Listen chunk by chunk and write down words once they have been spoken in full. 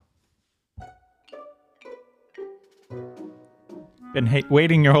Been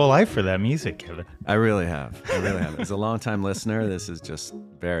waiting your whole life for that music, Kevin. I really have. As a longtime listener, this is just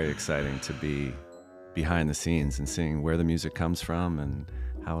very exciting to be behind the scenes and seeing where the music comes from and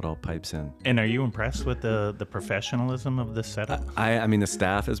how it all pipes in. And are you impressed with the professionalism of this setup? I mean, the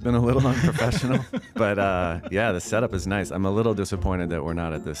staff has been a little unprofessional, but yeah, the setup is nice. I'm a little disappointed that we're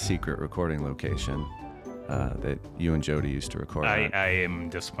not at the secret recording location that you and Jody used to record at. I am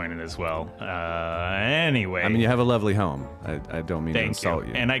disappointed as well. Anyway. I mean, you have a lovely home. I don't mean to insult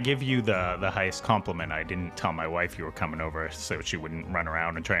you. And I give you the highest compliment. I didn't tell my wife you were coming over so she wouldn't run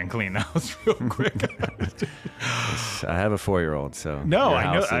around and try and clean the house real quick. I have a 4-year-old, so no, your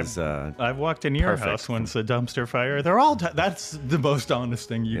I know. house I've walked in your house once a dumpster fire. They're all. That's the most honest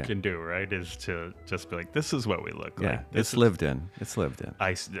thing you can do, right? Is to just be like, this is what we look like. It's lived in. It's lived in.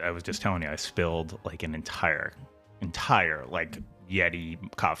 I was just telling you, I spilled like an entire like Yeti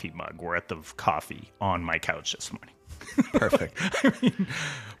coffee mug worth of coffee on my couch this morning. Perfect. I mean,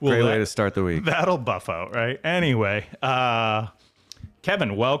 Great way to start the week. That'll buff out, right? Anyway,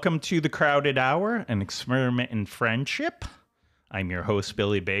 Kevin, welcome to the Crowded Hour, an experiment in friendship. I'm your host,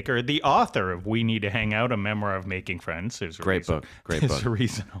 Billy Baker, the author of We Need to Hang Out, a memoir of making friends. There's a Great book. There's a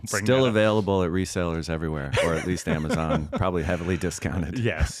reason I'll bring Still that available at resellers everywhere, or at least Amazon, probably heavily discounted.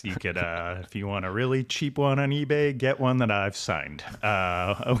 Yes, you could, if you want a really cheap one on eBay, get one that I've signed.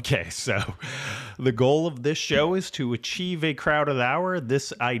 Okay, so the goal of this show is to achieve a crowded hour.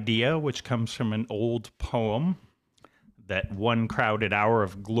 This idea, which comes from an old poem, that one crowded hour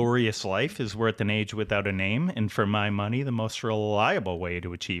of glorious life is worth an age without a name. And for my money, the most reliable way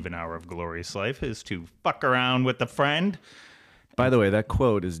to achieve an hour of glorious life is to fuck around with a friend. By the way, that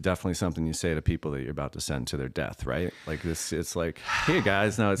quote is definitely something you say to people that you're about to send to their death, right? Like this, it's like, hey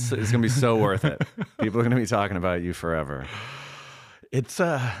guys, no, it's going to be so worth it. People are going to be talking about you forever.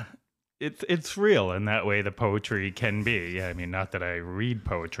 It's real in that way the poetry can be. I mean, not that I read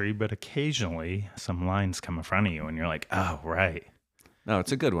poetry, but occasionally some lines come in front of you and you're like, oh, right. No,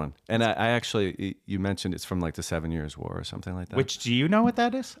 it's a good one. And I actually, you mentioned it's from like the 7 Years' War or something like that. Which, do you know what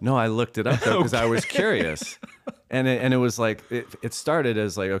that is? No, I looked it up though because I was curious. And it was like, it started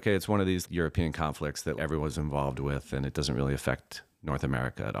as like, okay, it's one of these European conflicts that everyone's involved with and it doesn't really affect North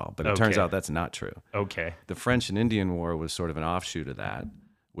America at all. But it turns out that's not true. Okay. The French and Indian War was sort of an offshoot of that,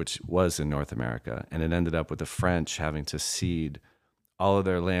 which was in North America, and it ended up with the French having to cede all of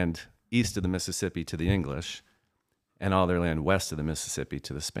their land east of the Mississippi to the English and all their land west of the Mississippi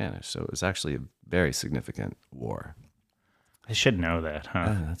to the Spanish. So it was actually a very significant war. I should know that,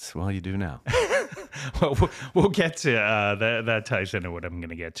 huh? Well, you do now. Well, we'll get to that ties into what I'm going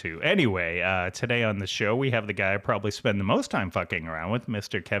to get to. Anyway, today on the show, we have the guy I probably spend the most time fucking around with,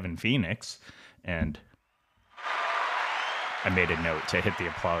 Mr. Kevin Phoenix, and I made a note to hit the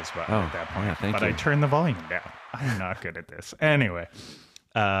applause button at that point, but I turned the volume down. I'm not good at this. Anyway,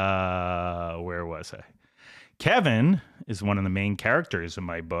 where was I? Kevin is one of the main characters in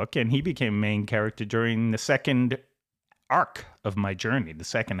my book, and he became a main character during the second arc of my journey, the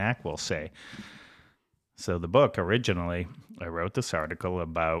second act, we'll say. So the book, originally, I wrote this article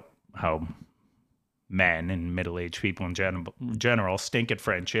about how men and middle-aged people in general stink at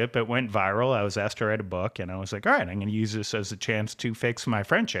friendship. It went viral. I was asked to write a book, and I was like, all right, I'm going to use this as a chance to fix my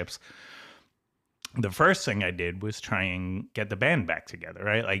friendships. The first thing I did was try and get the band back together,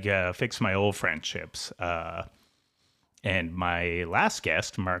 right? Like fix my old friendships. And my last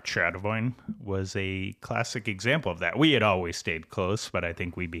guest, Mark Schradevoin, was a classic example of that. We had always stayed close, but I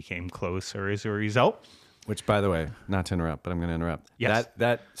think we became closer as a result. Which, by the way, not to interrupt, but I'm going to interrupt. Yes.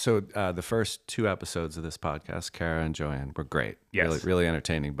 So the first 2 episodes of this podcast, Kara and Joanne, were great. Yes. Really, really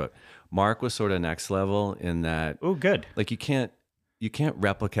entertaining. But Mark was sort of next level in that. Oh, good. Like you can't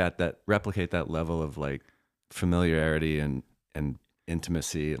replicate that level of like familiarity and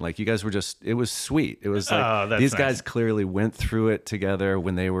intimacy. Like you guys were it was sweet. It was like these guys clearly went through it together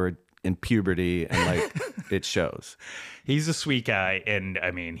when they were in puberty, and like it shows. He's a sweet guy, and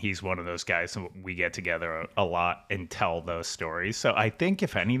I mean, he's one of those guys we get together a lot and tell those stories. So I think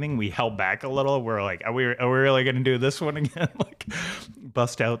if anything, we held back a little. We're like, are we really going to do this one again? Like,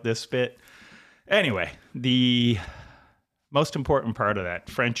 bust out this bit. Anyway, the most important part of that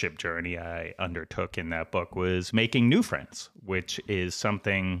friendship journey I undertook in that book was making new friends, which is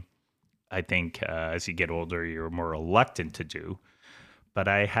something I think as you get older, you're more reluctant to do. But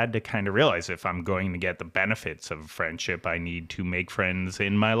I had to kind of realize if I'm going to get the benefits of friendship, I need to make friends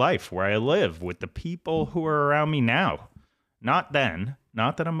in my life where I live with the people who are around me now. Not then.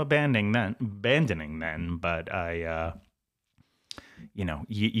 Not that I'm abandoning then, but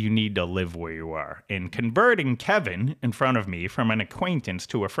you need to live where you are. And converting Kevin in front of me from an acquaintance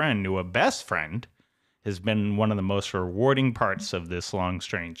to a friend to a best friend has been one of the most rewarding parts of this long,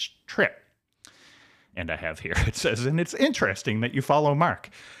 strange trip. And I have here, it says, and it's interesting that you follow Mark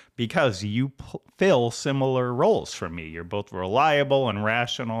because you fill similar roles for me. You're both reliable and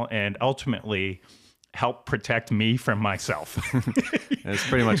rational and ultimately help protect me from myself. It's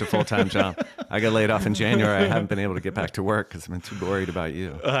pretty much a full-time job. I got laid off in January. I haven't been able to get back to work because I've been too worried about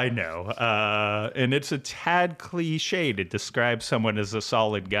you. I know. And it's a tad cliche to describe someone as a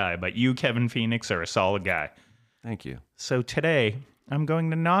solid guy, but you, Kevin Phoenix, are a solid guy. Thank you. So today, I'm going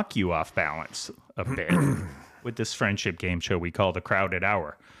to knock you off balance a bit with this friendship game show we call The Crowded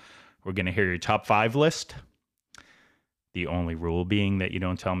Hour. We're going to hear your top 5 list. The only rule being that you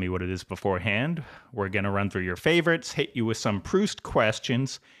don't tell me what it is beforehand. We're going to run through your favorites, hit you with some Proust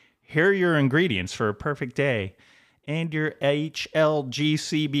questions, hear your ingredients for a perfect day, and your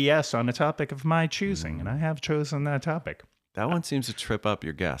HLGCBS on a topic of my choosing. And I have chosen that topic. That one seems to trip up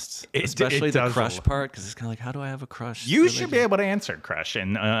your guests, It especially the does crush part, because it's kind of like, how do I have a crush? You should be able to answer crush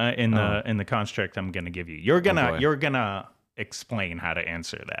in the construct I'm going to give you. You're gonna explain how to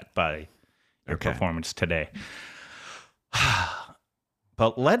answer that by your performance today.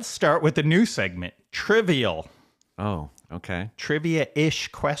 But let's start with the new segment, Trivial. Oh, okay. Trivia-ish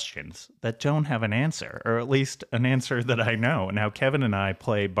questions that don't have an answer, or at least an answer that I know. Now, Kevin and I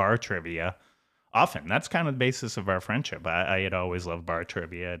play bar trivia often. That's kind of the basis of our friendship. I had always loved bar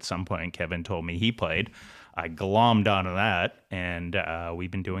trivia. At some point, Kevin told me he played. I glommed onto that, and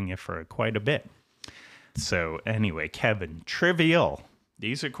we've been doing it for quite a bit. So anyway, Kevin, Trivial.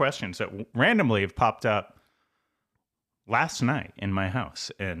 These are questions that randomly have popped up last night in my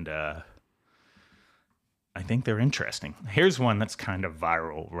house, and I think they're interesting. Here's one that's kind of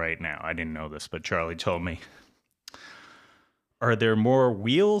viral right now. I didn't know this, but Charlie told me. Are there more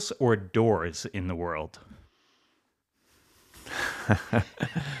wheels or doors in the world?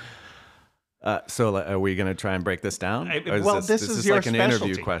 So are we going to try and break this down? This is your like an specialty.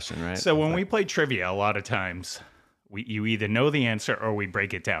 interview question, right? So when we play trivia, a lot of times you either know the answer or we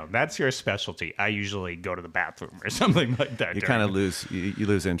break it down. That's your specialty. I usually go to the bathroom or something like that. You kind of lose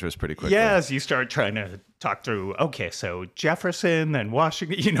interest pretty quickly. Yes, you start trying to talk through, okay, so Jefferson, then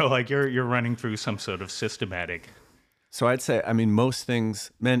Washington, like you're running through some sort of systematic. So I'd say, I mean, most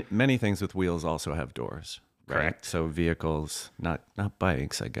things, many those with wheels also have doors, right? Correct. So vehicles, not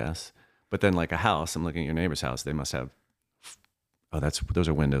bikes, I guess. But then like a house, I'm looking at your neighbor's house, they must have, those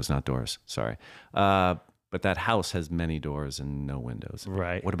are windows, not doors. Sorry. But that house has many doors and no windows.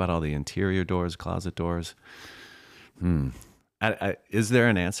 Right. What about all the interior doors, closet doors? Is there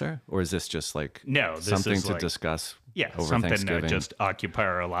an answer, or is this just like something to discuss? Yeah, over something Thanksgiving? to just occupy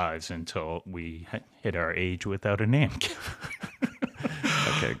our lives until we hit our age without a name.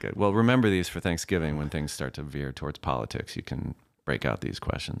 Okay, good. Well, remember these for Thanksgiving when things start to veer towards politics. You can break out these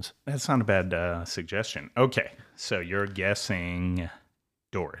questions. That's not a bad suggestion. Okay, so you're guessing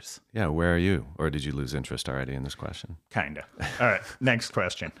doors. Yeah, where are you? Or did you lose interest already in this question? Kinda. All right, next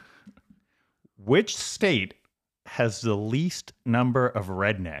question. Which state has the least number of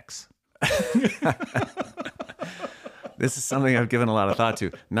rednecks? This is something I've given a lot of thought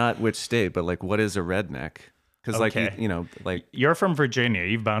to. Not which state, but like, what is a redneck? Because Okay. like You're from Virginia.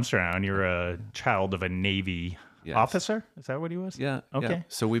 You've bounced around. You're a child of a Navy officer. Is that what he was? yeah. Okay. Yeah.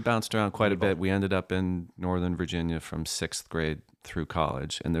 So we bounced around quite a bit. We ended up in Northern Virginia from 6th grade through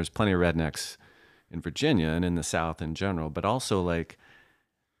college, and there's plenty of rednecks in Virginia and in the South in general. But also, like,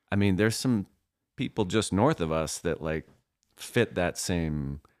 I mean, there's some people just north of us that like fit that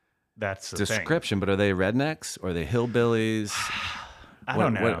same That's the description. But are they rednecks or are they hillbillies? I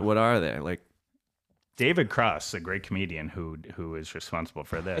don't know. What are they like? David Cross, a great comedian who is responsible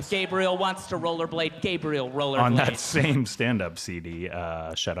for this. If Gabriel wants to rollerblade, Gabriel rollerblade. On that same stand-up CD,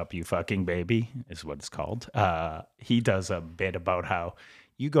 Shut Up You Fucking Baby is what it's called. He does a bit about how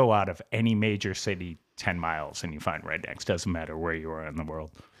you go out of any major city 10 miles and you find rednecks. Doesn't matter where you are in the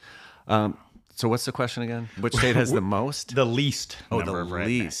world. So what's the question again? Which state has the most? The least number of the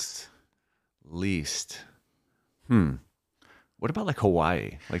rednecks. least. What about like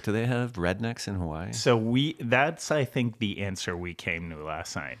Hawaii? Like, do they have rednecks in Hawaii? So that's, I think, the answer we came to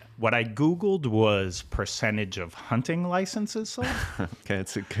last night. What I Googled was percentage of hunting licenses sold. Okay,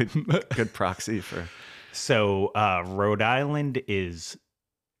 it's a good proxy for. So Rhode Island is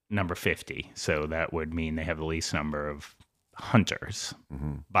number 50. So that would mean they have the least number of hunters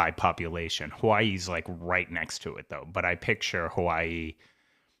by population. Hawaii's like right next to it, though. But I picture Hawaii,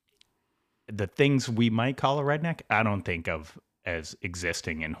 the things we might call a redneck, I don't think of as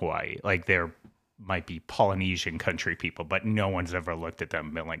existing in Hawaii. Like they're might be Polynesian country people, but no one's ever looked at them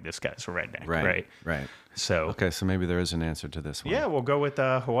and been like, this guy's a redneck, right? Right. So Okay, so maybe there is an answer to this one. yeah, we'll go with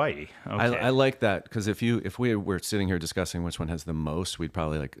Hawaii. Okay. I like that because if we were sitting here discussing which one has the most, we'd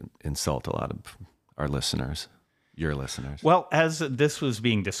probably like insult a lot of our listeners, your listeners. Well, as this was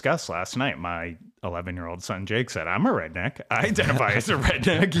being discussed last night, my 11-year-old son Jake said, "I'm a redneck. I identify as a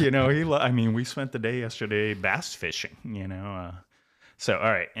redneck." You know, we spent the day yesterday bass fishing. You know, so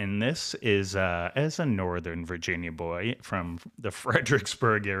all right, and this is as a Northern Virginia boy from the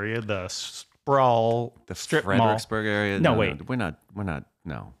Fredericksburg area, the sprawl, the strip mall. Fredericksburg area. No, wait, we're not.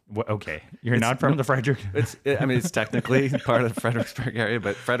 No. Okay, you're not from the Frederick. It's technically part of the Fredericksburg area,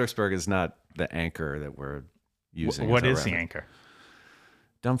 but Fredericksburg is not the anchor that we're using. What is the anchor?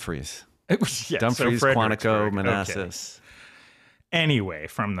 Dumfries. Yeah, Dumfries, so Quantico, Manassas. Okay. Anyway,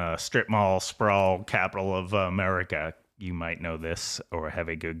 from the strip mall sprawl capital of America, you might know this or have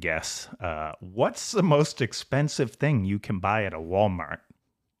a good guess. What's the most expensive thing you can buy at a Walmart?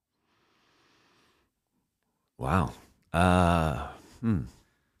 Wow.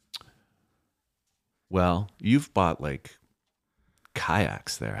 Well, you've bought like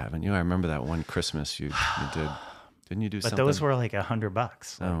kayaks there, haven't you? I remember that one Christmas you did. Didn't you do something? But those were like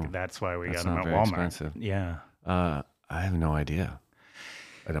 $100. Oh, that's why we got that's them not at very Walmart. expensive. Yeah. I have no idea.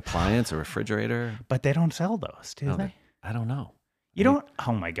 An appliance, a refrigerator? But they don't sell those, do they? I don't know. You don't?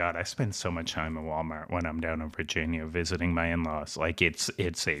 Oh my God! I spend so much time at Walmart when I'm down in Virginia visiting my in-laws. Like it's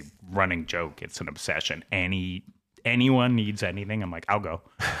a running joke. It's an obsession. Anyone needs anything, I'm like, I'll go.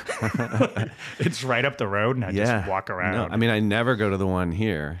 It's right up the road, and I just walk around. No, I mean, I never go to the one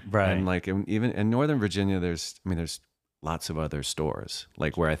here. Right. And like even in Northern Virginia, there's lots of other stores.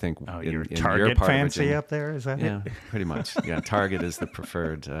 Like where I think you're in Target your part of fancy Virginia, up there, is that yeah, it? pretty much. Yeah, Target is the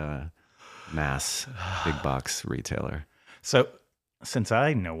preferred mass big box retailer. So, since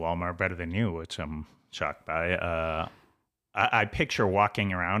I know Walmart better than you, which I'm shocked by, I picture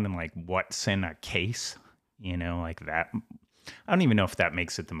walking around and like what's in a case, you know, like that. I don't even know if that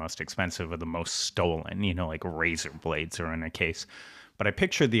makes it the most expensive or the most stolen, you know, like razor blades are in a case. But I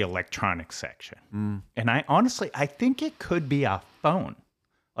picture the electronics section. And I think it could be a phone,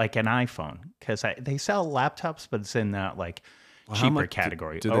 like an iPhone, because they sell laptops, but it's in that like cheaper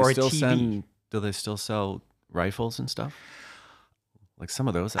category. Or a TV. Do they still sell rifles and stuff? Like some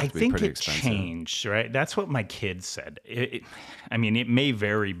of those have to be think pretty it expensive. changed, right? That's what my kids said. It may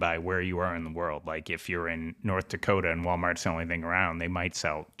vary by where you are in the world. Like if you're in North Dakota and Walmart's the only thing around, they might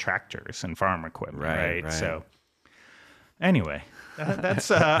sell tractors and farm equipment, right? So anyway, that's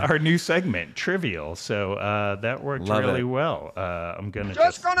our new segment, Trivial. So that worked really well. I'm gonna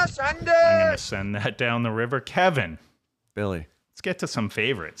send that down the river. Kevin, Billy, let's get to some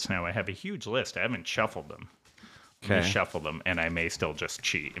favorites now. I have a huge list. I haven't shuffled them. Okay. Shuffle them, and I may still just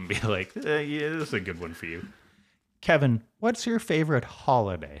cheat and be like, yeah, this is a good one for you. Kevin, what's your favorite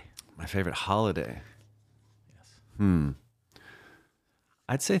holiday? My favorite holiday? Yes.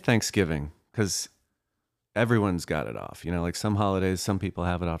 I'd say Thanksgiving, because everyone's got it off. You know, like some holidays, some people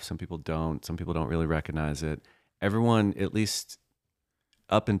have it off, some people don't. Some people don't really recognize it. Everyone, at least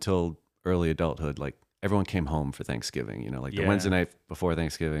up until early adulthood, like everyone came home for Thanksgiving, you know, like the Wednesday night before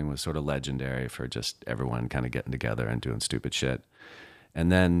Thanksgiving was sort of legendary for just everyone kind of getting together and doing stupid shit.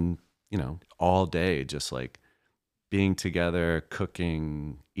 And then, you know, all day, just like being together,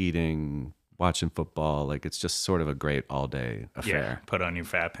 cooking, eating, watching football. Like it's just sort of a great all day affair. Yeah, put on your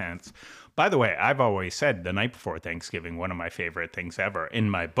fat pants. By the way, I've always said the night before Thanksgiving, one of my favorite things ever. In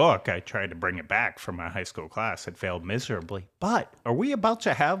my book, I tried to bring it back for my high school class. It failed miserably. But are we about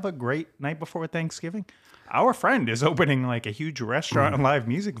to have a great night before Thanksgiving? Our friend is opening like a huge restaurant and live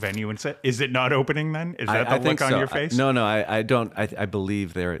music venue, and said, "Is it not opening then? Is that the look on your face?" No, I don't. I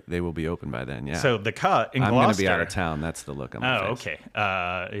believe they will be open by then. Yeah. So the cut in I'm Gloucester. going to be out of town. That's the look on my face.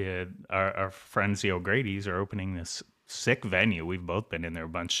 Okay. Our friends the O'Grady's are opening this sick venue. We've both been in there a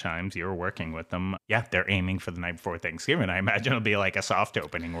bunch of times. You're working with them. Yeah, they're aiming for the night before Thanksgiving. I imagine it'll be like a soft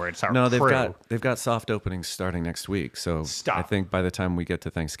opening where it's our crew. They've got soft openings starting next week. So I think by the time we get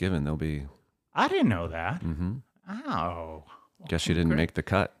to Thanksgiving, they'll be. I didn't know that. Mm-hmm. Oh, guess you didn't make the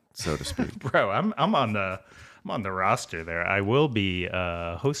cut, so to speak. Bro, I'm on the roster there. I will be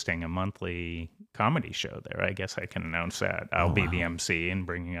hosting a monthly comedy show there. I guess I can announce that. I'll be the MC and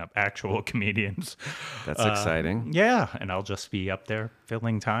bringing up actual comedians. That's exciting. Yeah, and I'll just be up there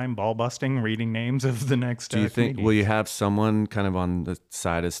filling time, ball busting, reading names of the next. Do you think will you have someone kind of on the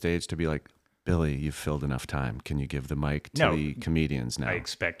side of stage to be like, Billy, you've filled enough time. Can you give the mic to the comedians now? I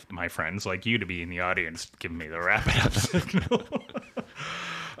expect my friends like you to be in the audience giving me the wrap it up signal.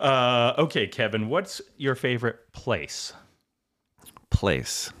 Okay, Kevin, what's your favorite place?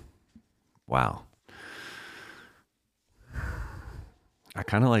 Place. Wow. I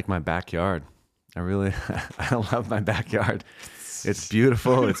kind of like my backyard. I really, I love my backyard. It's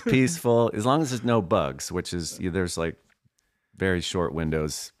beautiful. It's peaceful. As long as there's no bugs, which is, there's like very short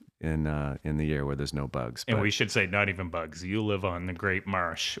windows in the year where there's no bugs. And But we should say not even bugs. You live on the Great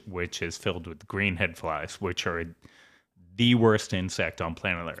Marsh, which is filled with greenhead flies, which are the worst insect on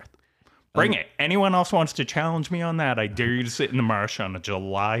planet Earth. Bring it. Anyone else wants to challenge me on that? I dare you to sit in the marsh on a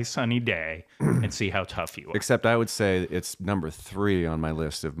July sunny day and see how tough you are. except I would say it's number 3 on my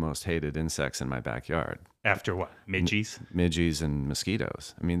list of most hated insects in my backyard. After what? Midgies? Midges and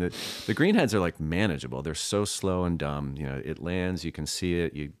mosquitoes. I mean, the greenheads are like manageable. They're so slow and dumb. You know, it lands, you can see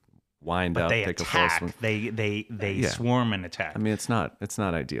it, you wind But up, they take a full attack. swing. They swarm and attack. I mean, it's not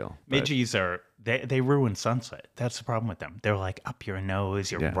ideal. but- Midgies are they ruin sunset. That's the problem with them. They're like up your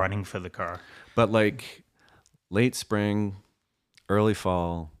nose. You're Yeah. running for the car. But like late spring, early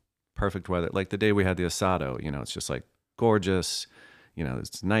fall, perfect weather. Like the day we had the asado, you know, it's just like gorgeous. You know,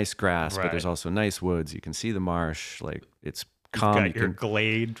 it's nice grass, but there's Right. also nice woods. You can see the marsh. Like it's You've calm. got You your can,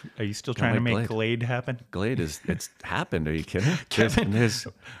 Glade. Are you still trying my to make Glade. Glade happen? Glade it's happened. Are you kidding? Kevin, There's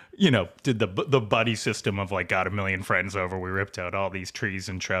you know, did the buddy system of like got a million friends over. We ripped out all these trees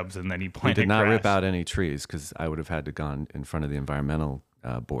and shrubs, and then he we planted did not grass. rip out any trees because I would have had to gone in front of the environmental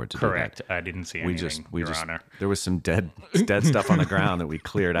board to Correct. do that. I didn't see We anything, just Your Honor. there was some dead stuff on the ground that we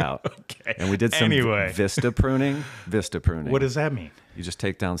cleared out. Okay. And we did some Anyway. vista pruning. What does that mean? You just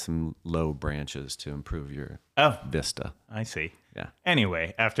take down some low branches to improve your Oh, vista. I see. Yeah.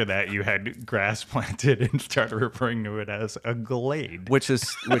 Anyway, after that, you had grass planted and started referring to it as a glade. Which is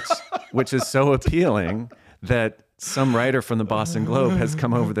so appealing that some writer from the Boston Globe has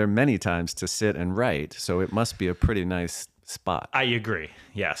come over there many times to sit and write. So it must be a pretty nice spot. I agree.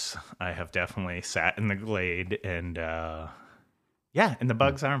 Yes, I have definitely sat in the glade, and yeah, and the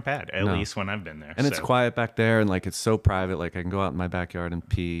bugs aren't bad. At least when I've been there. And it's So- quiet back there, and like it's so private. Like I can go out in my backyard and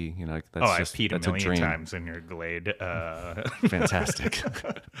pee. You know, like, that's Oh, I've just peed a that's million dream. times in your glade. Fantastic.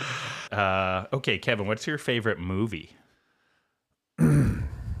 Okay, Kevin, what's your favorite movie?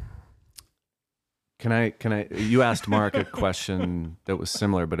 Can I? You asked Mark a question that was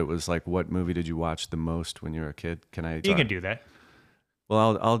similar, but it was like, what movie did you watch the most when you were a kid? Can I? You can do that.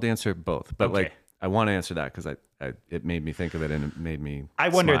 Well, I'll answer both, but Okay. like I want to answer that because it made me think of it and it made me. I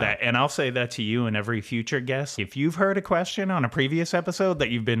wonder smile. that, and I'll say that to you and every future guest. If you've heard a question on a previous episode that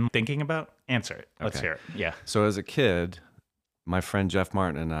you've been thinking about, answer it. Let's Okay. hear it. Yeah. So as a kid, my friend Jeff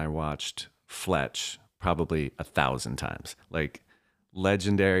Martin and I watched Fletch probably 1,000 times. Like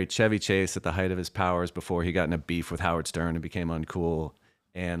legendary Chevy Chase at the height of his powers before he got in a beef with Howard Stern and became uncool,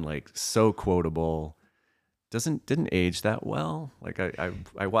 and like so quotable. Didn't age that well. Like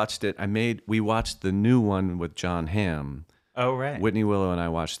I watched it. We watched the new one with John Hamm. Oh, right. Whitney Willow and I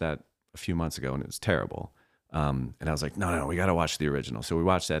watched that a few months ago, and it was terrible. And I was like, no, we got to watch the original. So we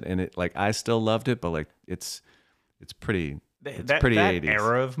watched that, and it like I still loved it, but like it's pretty. It's that pretty that 80s.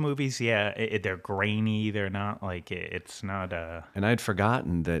 era of movies, yeah, they're grainy. They're not like it's not And I'd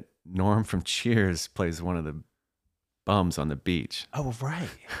forgotten that Norm from Cheers plays one of the bums on the beach. Oh, right.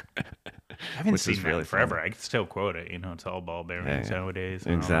 I haven't Which seen is that really in forever. funny. I can still quote it. You know, it's all ball bearings Yeah, nowadays.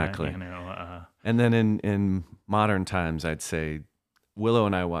 and all that, exactly. you know, And then in modern times, I'd say Willow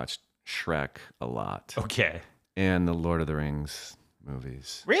and I watched Shrek a lot, okay. and the Lord of the Rings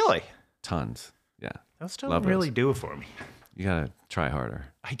movies, Really? tons. Yeah, Those don't Love really those. do it for me. you gotta try harder.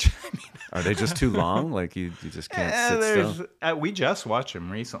 I mean, Are they just too long? Like you just can't sit still. we just watched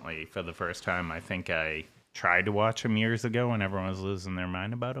them recently for the first time. I think I tried to watch them years ago when everyone was losing their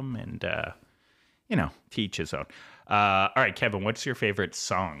mind about them, and you know, to each his own. All right, Kevin, what's your favorite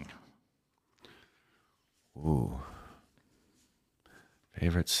song? Ooh,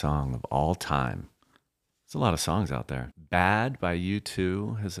 favorite song of all time. There's a lot of songs out there. Bad by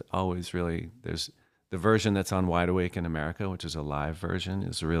U2 has always really. There's the version that's on Wide Awake in America, which is a live version,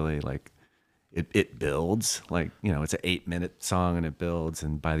 is really like. It builds, like, you know, it's an 8-minute song and it builds,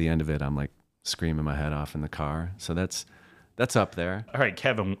 and by the end of it I'm like screaming my head off in the car. So that's up there. All right,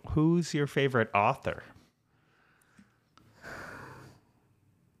 Kevin, who's your favorite author?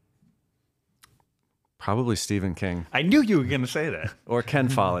 Probably Stephen King I knew you were going to say that. or Ken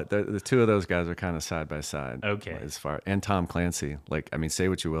Follett. The two of those guys are kind of side by side. Okay. And Tom Clancy. Like, I mean, say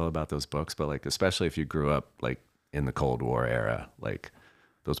what you will about those books, but like, especially if you grew up like in the Cold War era, like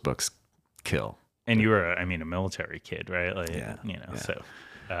those books kill. And you were, I mean, a military kid, right? Like, Yeah, you know, yeah. so.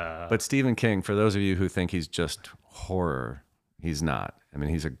 But Stephen King, for those of you who think he's just horror, he's not. I mean,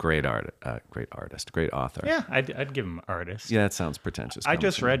 he's a great artist, great author. Yeah, I'd give him artist. Yeah, that sounds pretentious. I coming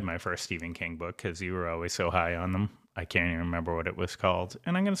just from me. read my first Stephen King book because you were always so high on them. I can't even remember what it was called.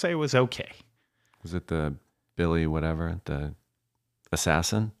 And I'm going to say it was okay. Was it the Billy whatever? The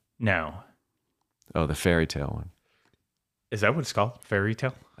Assassin? No. Oh, the fairy tale one. Is that what it's called? Fairy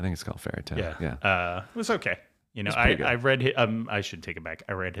tale? I think it's called Fairy Tale. Yeah. Yeah. It was okay. You know, It's pretty good. I read, I should take it back.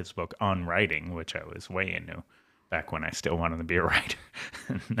 I read his book on writing, which I was way into back when I still wanted to be a writer.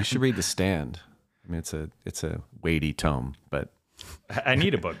 You should read The Stand. I mean, it's a weighty tome, but I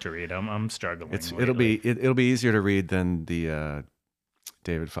need a book to read. I'm struggling. it'll be easier to read than the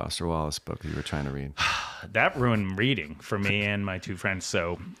David Foster Wallace book you were trying to read. That ruined reading for me and my two friends.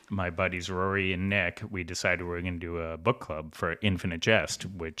 So my buddies Rory and Nick, we decided we were going to do a book club for Infinite Jest,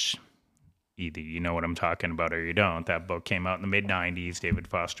 which either you know what I'm talking about or you don't. That book came out in the mid-90s. David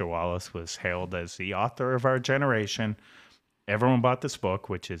Foster Wallace was hailed as the author of our generation. Everyone bought this book,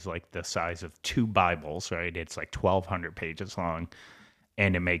 which is like the size of 2 Bibles, right? It's like 1,200 pages long,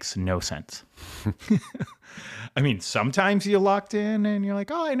 and it makes no sense. I mean, sometimes you're locked in and you're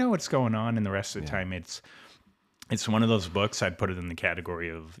like, oh, I know what's going on. And the rest of the time, it's one of those books. I'd put it in the category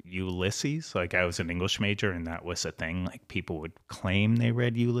of Ulysses. Like I was an English major and that was a thing. Like people would claim they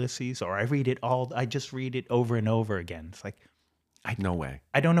read Ulysses, or I just read it over and over again. It's like, No way.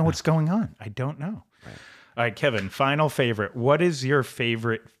 I don't know what's going on. I don't know. Right. All right, Kevin, final favorite. What is your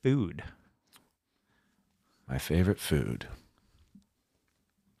favorite food? My favorite food.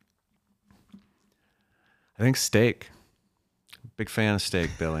 I think steak. Big fan of steak,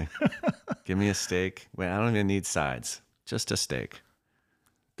 Billy. Give me a steak. Wait, I don't even need sides. Just a steak.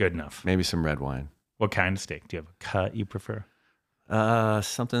 Good enough. Maybe some red wine. What kind of steak? Do you have a cut you prefer?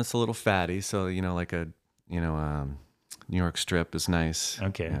 Something that's a little fatty. So, like a, New York strip is nice.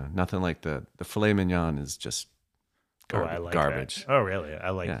 Okay. Nothing like the filet mignon is just I like garbage. That. Oh, really? I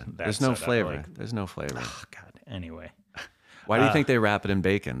like that. There's no setup. flavor. There's no flavor. Oh, God. Anyway. Why do you think they wrap it in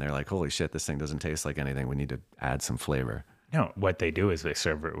bacon? They're like, holy shit, this thing doesn't taste like anything. We need to add some flavor. No, what they do is they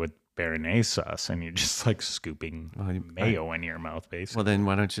serve it with béarnaise sauce, and you're just like scooping mayo in your mouth, basically. Well, then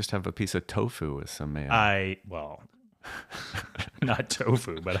why don't you just have a piece of tofu with some mayo? Not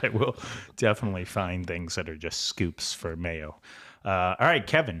tofu, but I will definitely find things that are just scoops for mayo. All right,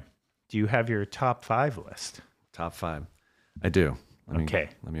 Kevin, do you have your top 5 list? Top 5. I do. Okay.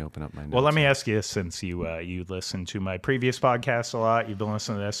 Let me open up my notes. Well, let me ask you this, since you listened to my previous podcast a lot, you've been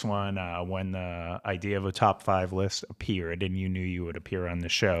listening to this one, when the idea of a top 5 list appeared and you knew you would appear on the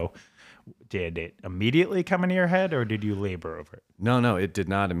show, did it immediately come into your head or did you labor over it? No, it did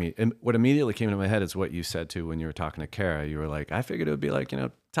not. What immediately came into my head is what you said too when you were talking to Kara. You were like, I figured it would be like,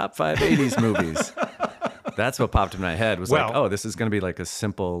 top 5 80s movies. That's what popped in my head was like, oh, this is going to be like a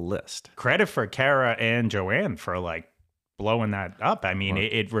simple list. Credit for Kara and Joanne for like blowing that up. I mean,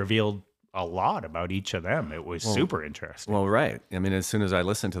 it revealed a lot about each of them. It was super interesting. Well, right. I mean, as soon as I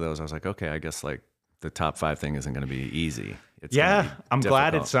listened to those, I was like, okay, I guess like the top 5 thing isn't going to be easy. It's I'm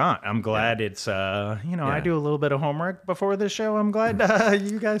glad it's on. I'm glad it's, I do a little bit of homework before the show. I'm glad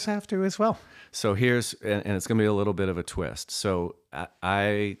you guys have to as well. So here's, and it's going to be a little bit of a twist. So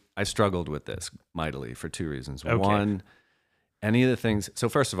I struggled with this mightily for 2 reasons. Okay. One, any of the things. So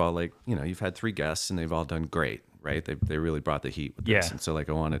first of all, like, you've had 3 guests and they've all done great, right? They really brought the heat with this. Yeah. And so like,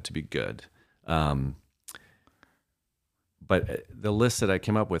 I want it to be good. But the list that I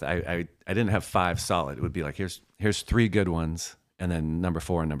came up with, I didn't have 5 solid. It would be like, here's 3 good ones. And then number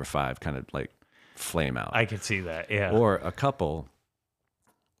 4 and number 5 kind of like flame out. I could see that. Yeah. Or a couple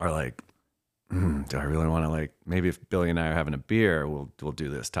are like, do I really want to, like, maybe if Billy and I are having a beer, we'll do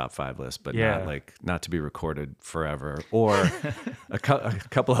this top 5 list, but not to be recorded forever. Or a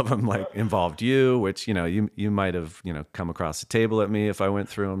couple of them like involved you, which, you might have, come across the table at me if I went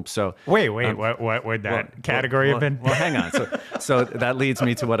through them. So wait, what would that category have been? Well, hang on. So that leads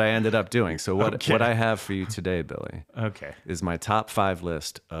me to what I ended up doing. So what I have for you today, Billy, is my top 5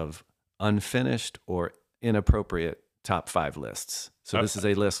 list of unfinished or inappropriate top 5 lists. So this is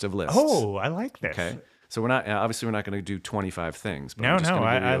a list of lists. Oh, I like this. Okay. So we're not going to do 25 things. But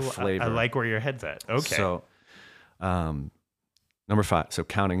I like where your head's at. Okay. So, number 5. So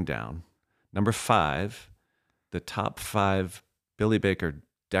counting down. Number 5, the top 5 Billy Baker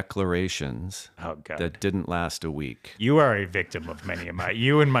declarations that didn't last a week. You are a victim of many of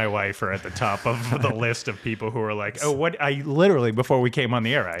you and my wife are at the top of the list of people who are like, oh, what? I literally, before we came on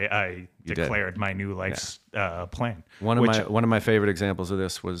the air, I declared my new life's plan. One of my favorite examples of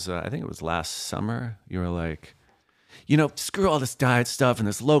this was, I think it was last summer. You were like, screw all this diet stuff and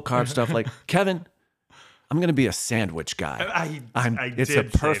this low carb stuff. Like, Kevin, I'm going to be a sandwich guy.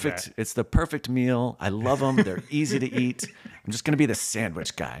 It's the perfect meal. I love them. They're easy to eat. I'm just going to be the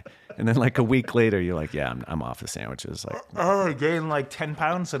sandwich guy. And then like a week later, you're like, yeah, I'm off the sandwiches. Like, I gained like 10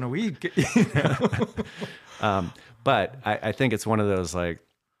 pounds in a week. But I think it's one of those like,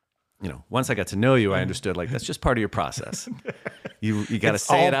 once I got to know you, I understood like that's just part of your process. You got to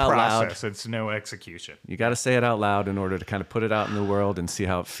say it out process. loud. It's no execution. You got to say it out loud in order to kind of put it out in the world and see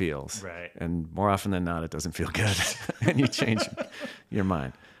how it feels. Right. And more often than not, it doesn't feel good, and you change your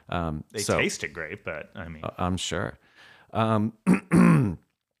mind. They tasted great, but I mean, I'm sure.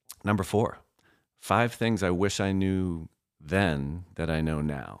 Number 4, 5 things I wish I knew then that I know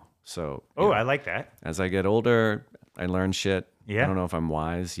now. So, I like that. as I get older, I learn shit. Yeah. I don't know if I'm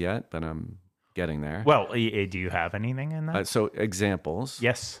wise yet, but I'm getting there. Well, do you have anything in that? So examples.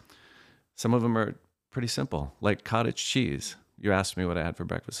 Yes. Some of them are pretty simple, like cottage cheese. You asked me what I had for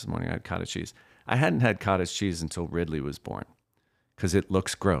breakfast this morning. I had cottage cheese. I hadn't had cottage cheese until Ridley was born because it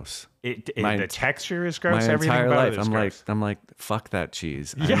looks gross. The texture is gross. My Everything entire about life, it is I'm gross. like, fuck that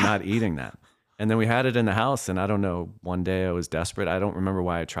cheese. Yeah. I'm not eating that. And then we had it in the house, and I don't know, one day I was desperate. I don't remember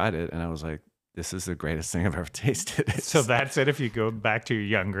why I tried it, and I was like, this is the greatest thing I've ever tasted. So that's it. If you go back to your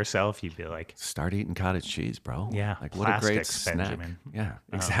younger self, you'd be like, start eating cottage cheese, bro. Yeah, like what a great plastics, snack. Benjamin. Yeah,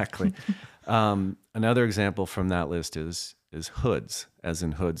 exactly. Another example from that list is hoods, as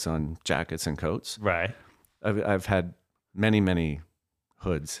in hoods on jackets and coats. right. I've had many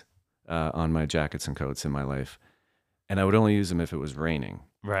hoods on my jackets and coats in my life, and I would only use them if it was raining.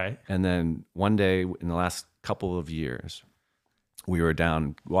 Right. And then one day in the last couple of years, we were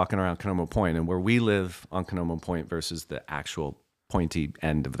down walking around Canoma Point, and where we live on Canoma Point versus the actual pointy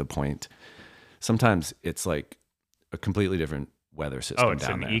end of the point, sometimes it's like a completely different weather system. Oh, it's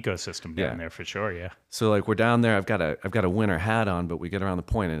down an there. ecosystem down there for sure. Yeah. So like we're down there, I've got a winter hat on, but we get around the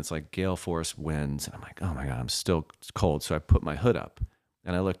point and it's like gale force winds, and I'm like, oh my God, I'm still cold. So I put my hood up,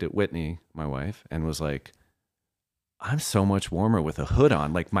 and I looked at Whitney, my wife, and was like, I'm so much warmer with a hood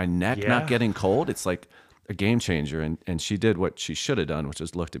on. Like my neck not getting cold. It's like a game changer. And she did what she should have done, which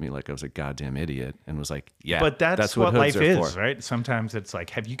was looked at me like I was a goddamn idiot and was like, yeah, But that's what what life hoods are is, for. right? Sometimes it's like,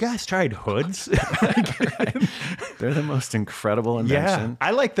 have you guys tried hoods? They're the most incredible Yeah. invention.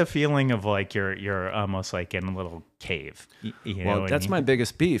 I like the feeling of like you're almost like in a little cave. You know, Well, that's my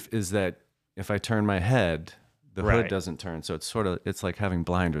biggest beef is that if I turn my head, the Right. hood doesn't turn. So it's like having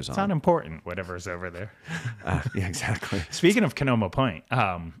blinders on. It's not important, whatever's over there. Yeah, exactly. Speaking of Canoma Point,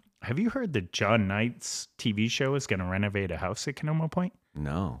 have you heard that John Knight's TV show is going to renovate a house at Canoma Point?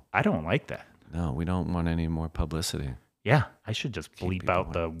 No, I don't like that. we don't want any more publicity. Yeah, I should just bleep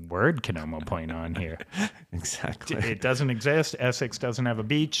out the word Canoma Point on here. Exactly. It doesn't exist. Essex doesn't have a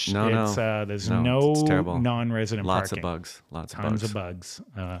beach. No. There's No, it's terrible. non-resident Lots parking. of bugs. Lots of Tons bugs.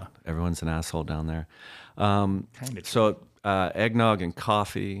 of bugs. Everyone's an asshole down there. Kind of. So eggnog and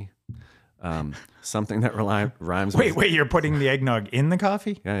coffee, something that rhymes with... Wait, you're putting the eggnog in the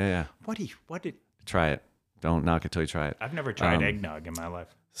coffee? Yeah. What did... Try it. Don't knock it till you try it. I've never tried eggnog in my life.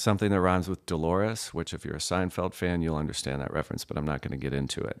 Something that rhymes with Dolores, which if you're a Seinfeld fan, you'll understand that reference, but I'm not going to get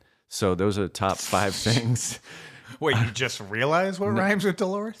into it. So those are the top 5 things. Wait, you just realized what rhymes with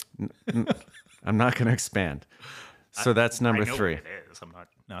Dolores? I'm not going to expand. So that's number I know 3. what it is. I'm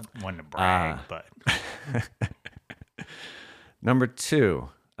not one to brag, but... Number 2,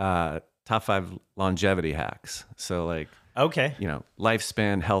 top 5 longevity hacks. So like, Okay.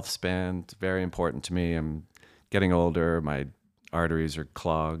 lifespan, health span, it's very important to me. I'm getting older. My arteries are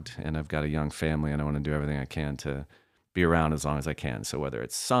clogged, and I've got a young family, and I want to do everything I can to be around as long as I can. So whether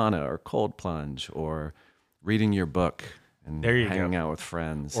it's sauna or cold plunge or reading your book and There you hanging go. out with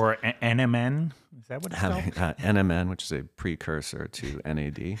friends. Or NMN? Is that what it's called? NMN, which is a precursor to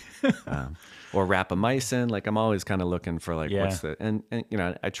NAD, or rapamycin. Like I'm always kind of looking for like Yeah. what's the and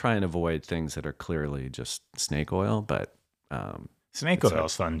I try and avoid things that are clearly just snake oil, but Snake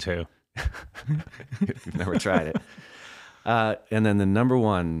oil's fun too. if you've never tried it. And then the number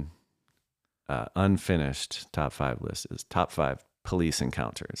 1 unfinished top 5 list is top 5 police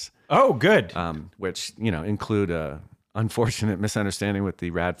encounters, Oh, good. which include a unfortunate misunderstanding with the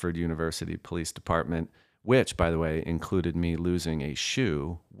Radford University Police Department, which, by the way, included me losing a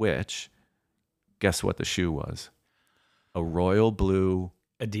shoe, which, guess what the shoe was? A royal blue.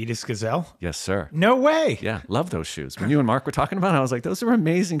 Adidas Gazelle? Yes, sir. No way. Yeah, love those shoes. When you and Mark were talking about it, I was like, those are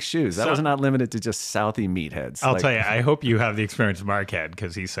amazing shoes. That So- was not limited to just Southie meatheads. I'll Like, tell you, I hope you have the experience Mark had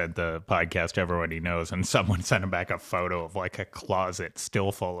because he said the podcast to everyone he knows, and someone sent him back a photo of like a closet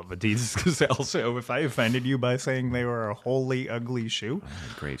still full of Adidas Gazelle. So if I offended you by saying they were a wholly ugly shoe,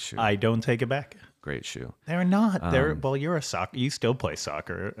 Great shoe. I don't take it back. Great shoe. They're not. They're well, you're a soccer. You still play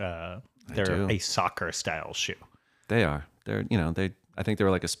soccer. They're do. a soccer style shoe. They are. They're, I think they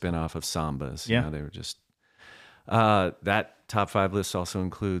were like a spin-off of Sambas. Yeah. They were just, that top 5 list also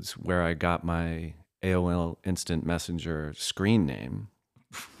includes where I got my AOL Instant Messenger screen name,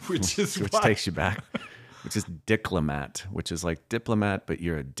 Which is which why- takes you back. which is dicklomat, which is like diplomat, but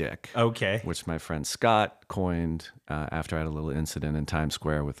you're a dick. Okay. Which my friend Scott coined after I had a little incident in Times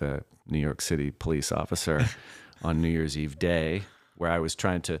Square with a New York City police officer on New Year's Eve day, where I was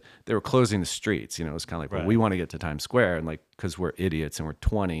they were closing the streets. You know, it was kind of like, well, we want to get to Times Square. And like, because we're idiots and we're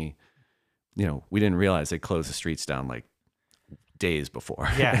 20, you know, we didn't realize they closed the streets down like days before.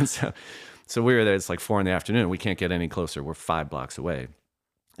 Yeah. And so we were there. It's like 4 PM. We can't get any closer. We're 5 blocks away.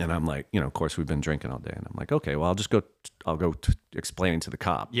 And I'm like, you know, of course we've been drinking all day. And I'm like, okay, well, I'll go explaining to the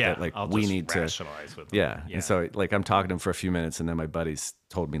cop that like we need to rationalize with them. Yeah. And so like I'm talking to him for a few minutes, and then my buddies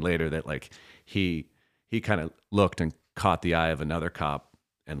told me later that like he kind of looked and caught the eye of another cop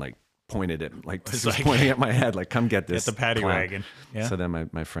and like pointed at like was pointing at my head, like, come get this. Get the paddy clown. wagon. Yeah. So then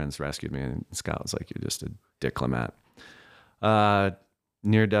my friends rescued me, and Scott was like, you're just a dicklomat.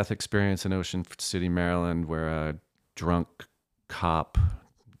 Near-death experience in Ocean City, Maryland, where a drunk cop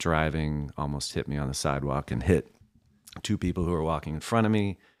driving almost hit me on the sidewalk and hit 2 people who were walking in front of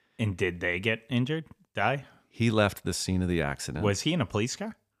me. And did they get injured? Die? He left the scene of the accident. Was he in a police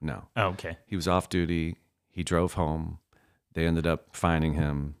car? No. Oh, okay. He was off duty. He drove home. They ended up finding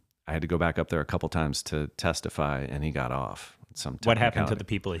him. I had to go back up there a couple times to testify, and he got off. What happened to the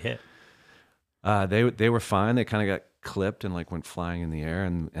people he hit? They were fine. They kind of got clipped and like went flying in the air,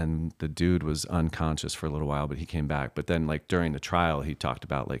 and the dude was unconscious for a little while, but he came back. But then like during the trial, he talked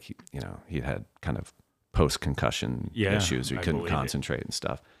about like he had kind of post-concussion issues. He couldn't concentrate and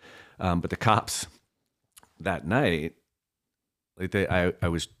stuff. But the cops that night, like I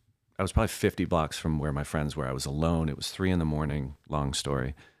was probably 50 blocks from where my friends were. I was alone. It was 3 AM. Long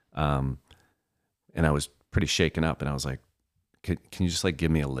story. And I was pretty shaken up, and I was like, can you just like give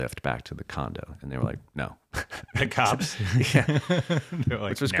me a lift back to the condo? And they were like, no. The cops. Yeah.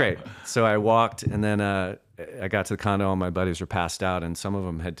 Like, which was no. great. So I walked, and then I got to the condo. All my buddies were passed out, and some of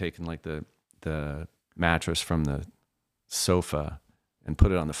them had taken like the mattress from the sofa and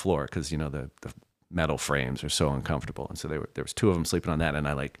put it on the floor because, you know, the metal frames are so uncomfortable. And so there was 2 of them sleeping on that, and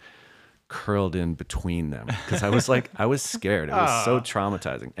I like curled in between them because I was scared. It was so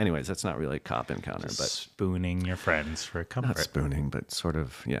traumatizing. Anyways, that's not really a cop encounter, but spooning your friends for comfort. not spooning, but sort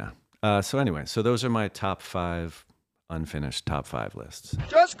of, yeah. So anyway, so those are my top 5 unfinished top 5 lists.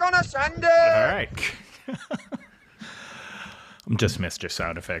 Just gonna send it. All right. I'm just Mr.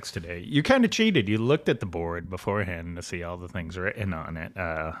 Sound Effects today. You kind of cheated. You looked at the board beforehand to see all the things written on it.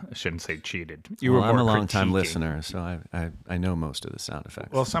 I shouldn't say cheated. You were I'm more a long-time critiquing. listener, so I know most of the sound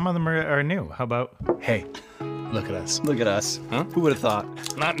effects. Well, some of them are new. How about? Hey, look at us. Look at us. Huh? Who would have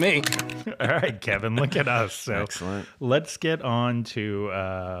thought? Not me. All right, Kevin, look at us. So Excellent. let's get on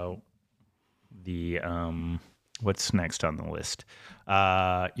to the what's next on the list.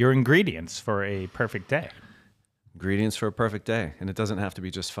 Your ingredients for a perfect day. Ingredients for a perfect day, and it doesn't have to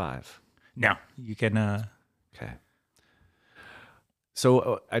be just 5. No, you can. Okay.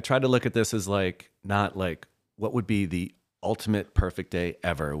 So I tried to look at this as like, not like what would be the ultimate perfect day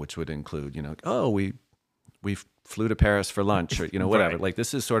ever, which would include, you know, oh, we flew to Paris for lunch, or, you know, whatever. Right. Like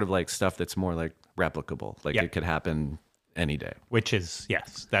this is sort of like stuff that's more like replicable. Like it could happen any day. Which is,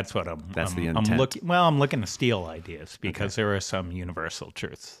 yes, that's what That's the I'm intent. I'm looking to steal ideas because there are some universal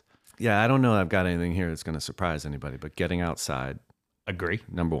truths. Yeah, I don't know I've got anything here that's going to surprise anybody, but getting outside, Agree.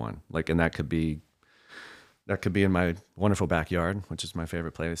 number 1. Like, and that could be in my wonderful backyard, which is my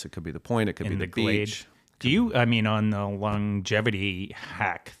favorite place. It could be the point. It could be In the the glade. beach. Do you, I mean, on the longevity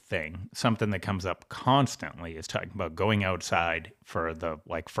hack thing, something that comes up constantly is talking about going outside for the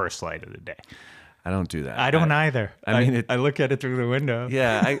like first light of the day. I don't do that. I don't either. I mean, I look at it through the window.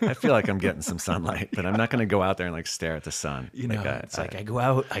 Yeah, I feel like I'm getting some sunlight, but I'm not going to go out there and like stare at the sun. You know, it's like I go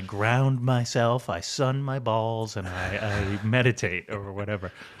out, I ground myself, I sun my balls, and I meditate or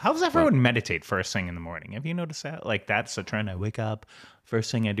whatever. How does everyone meditate first thing in the morning? Have you noticed that? Like that's the trend. I wake up,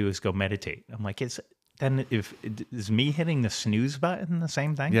 first thing I do is go meditate. I'm like, is me hitting the snooze button the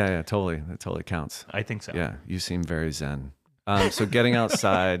same thing? Yeah, totally. That totally counts. I think so. Yeah, you seem very zen. So getting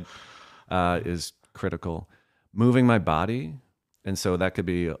outside is critical. Moving my body, and so that could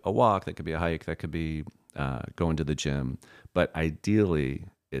be a walk, that could be a hike, that could be going to the gym. But ideally,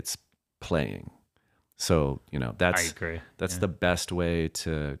 it's playing. So you know I agree. That's the best way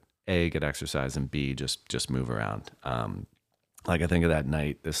to A, get exercise, and B, just move around. Like I think of that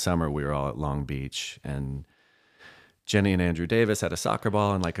night this summer, we were all at Long Beach, and Jenny and Andrew Davis had a soccer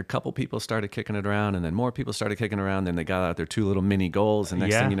ball, and like a couple people started kicking it around, and then more people started kicking it around. Then they got out their 2 little mini goals, and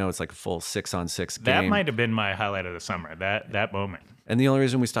next thing you know, it's like a full 6-on-6 game. That might have been my highlight of the summer. That moment. And the only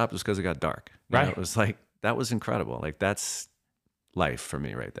reason we stopped was because it got dark. You know, Right. it was like that was incredible. Like that's life for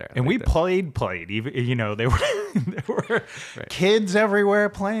me right there. And we played. Even, you know, there were kids everywhere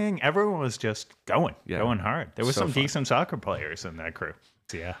playing. Everyone was just going hard. There was some decent soccer players in that crew.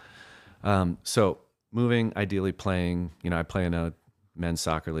 Yeah. So moving, ideally playing, you know, I play in a men's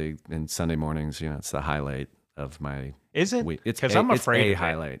soccer league, and Sunday mornings, you know, it's the highlight of my Is it? week. Because I'm afraid it's a of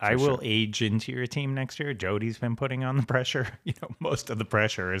highlight. I will sure. age into your team next year. Jody's been putting on the pressure. You know, most of the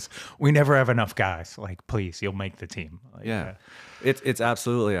pressure is we never have enough guys. Like, please, you'll make the team. Like, Yeah, it's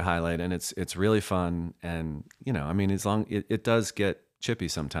absolutely a highlight, and it's really fun. And you know, I mean, as long it does get chippy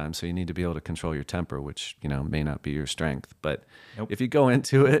sometimes, so you need to be able to control your temper, which you know may not be your strength. But if you go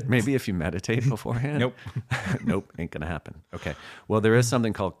into it, maybe if you meditate beforehand, nope, ain't gonna happen. Okay, well there is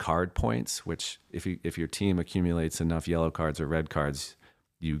something called card points, which if your team accumulates enough yellow cards or red cards,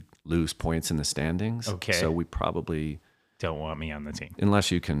 you lose points in the standings. Okay, so we probably don't want me on the team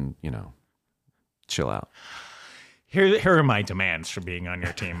unless you can, you know, chill out. Here are my demands for being on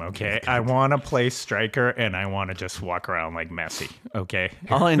your team, okay? I want to play striker, and I want to just walk around like Messi, okay?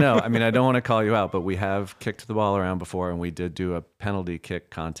 All I know, I mean, I don't want to call you out, but we have kicked the ball around before, and we did do a penalty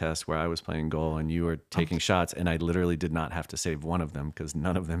kick contest where I was playing goal and you were taking shots, and I literally did not have to save one of them because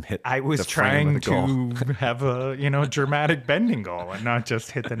none of them hit I was the frame of trying the goal. to have a, you know, dramatic bending goal and not just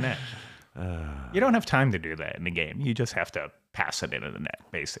hit the net. You don't have time to do that in the game. You just have to pass it into the net,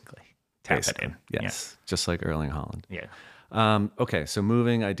 basically. Tap it in. Yes, just like Erling Haaland. Yeah. Okay, so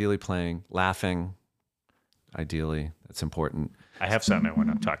moving, ideally playing, laughing, ideally, that's important. I have something I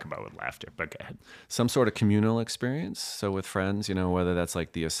want to talk about with laughter, but go ahead. Some sort of communal experience. So with friends, you know, whether that's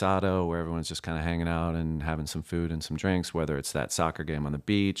like the asado where everyone's just kind of hanging out and having some food and some drinks, whether it's that soccer game on the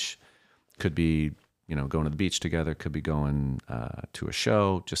beach, could be, you know, going to the beach together, could be going to a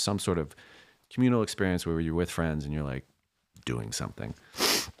show, just some sort of communal experience where you're with friends and you're like doing something.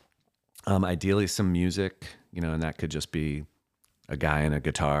 Ideally some music, you know, and that could just be a guy and a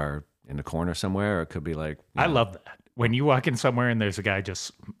guitar in the corner somewhere, or it could be like... I love that. When you walk in somewhere and there's a guy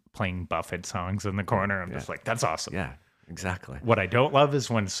just playing Buffett songs in the corner, I'm just like, that's awesome. Yeah, exactly. What I don't love is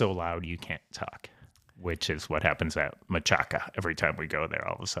when it's so loud you can't talk, which is what happens at Machaca every time we go there.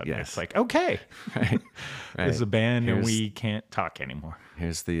 All of a sudden, it's like, okay, right. There's a band and we can't talk anymore.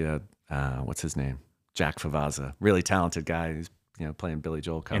 Here's the, what's his name? Jack Favazza. Really talented guy. He's, you know, playing Billy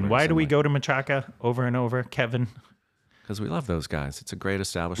Joel covers. And why do we go to Machaca over and over, Kevin? Because we love those guys. It's a great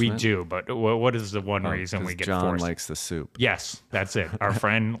establishment. We do, but what is the one reason we get John forced? likes the soup. Yes, that's it. Our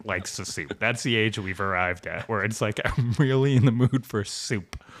friend likes the soup. That's the age we've arrived at, where it's like, I'm really in the mood for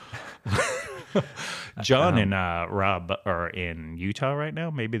soup. John and Rob are in Utah right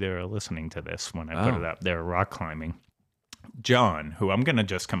now. Maybe they're listening to this when I put it up. They're rock climbing. John, who I'm going to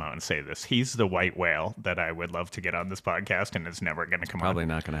just come out and say this, he's the white whale that I would love to get on this podcast, and it's never going to come Probably on.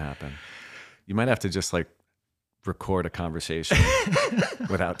 not going to happen. You might have to just like record a conversation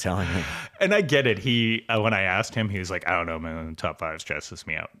without telling him. And I get it. He, when I asked him, he was like, I don't know, man, top 5 stresses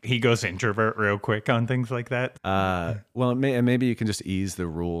me out. He goes introvert real quick on things like that. Well, maybe you can just ease the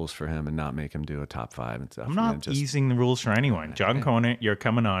rules for him and not make him do a top 5 and stuff. I'm not easing the rules for anyone. John Conant, you're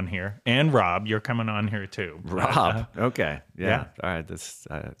coming on here. And Rob, you're coming on here too. Rob, okay. Yeah. All right. That's...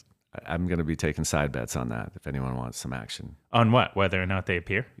 I'm going to be taking side bets on that if anyone wants some action. On what? Whether or not they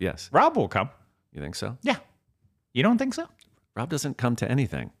appear? Yes. Rob will come. You think so? Yeah. You don't think so? Rob doesn't come to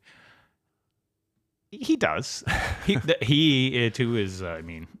anything. He does. He to his,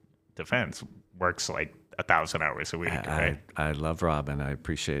 defense, works like 1,000 hours a week, right? I love Rob and I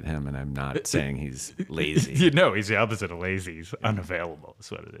appreciate him, and I'm not saying he's lazy. You know, he's the opposite of lazy. He's unavailable is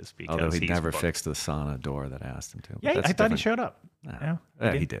what it is. Because Although he never booked. fixed the sauna door that I asked him to. Yeah, I thought he showed up. No.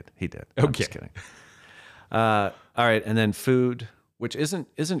 Yeah, He did. He did. Okay. I'm just kidding. All right, and then food, which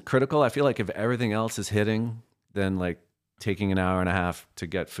isn't critical. I feel like if everything else is hitting, then like taking an hour and a half to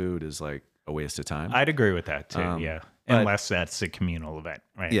get food is like a waste of time. I'd agree with that too. Yeah, but- unless that's a communal event,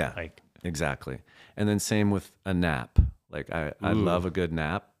 right? Yeah, like exactly. And then same with a nap. Like I love a good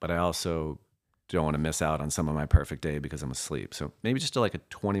nap, but I also don't want to miss out on some of my perfect day because I'm asleep. So maybe just like a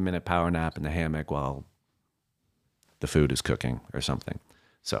 20-minute power nap in the hammock while the food is cooking or something.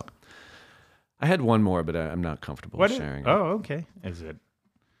 So I had one more, but I'm not comfortable sharing it. Oh, okay. Is it?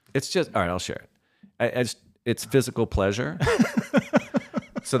 It's just, all right, I'll share it. It's physical pleasure.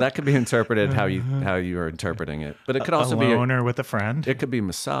 So that could be interpreted how you are interpreting it. But it could also be alone or with a friend. It could be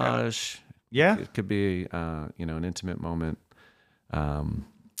massage. Yeah. It could be an intimate moment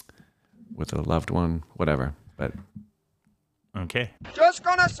with a loved one, whatever. But okay. Just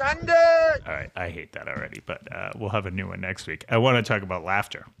gonna send it. All right. I hate that already, but we'll have a new one next week. I want to talk about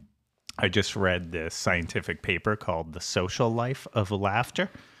laughter. I just read this scientific paper called The Social Life of Laughter.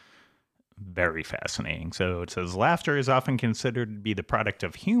 Very fascinating. So it says laughter is often considered to be the product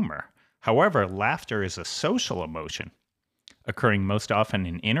of humor. However, laughter is a social emotion, occurring most often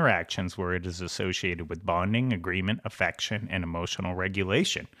in interactions where it is associated with bonding, agreement, affection, and emotional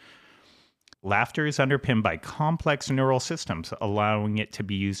regulation. Laughter is underpinned by complex neural systems, allowing it to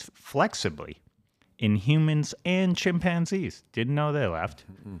be used flexibly in humans and chimpanzees. Didn't know they laughed.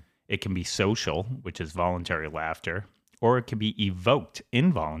 It can be social, which is voluntary laughter, or it can be evoked,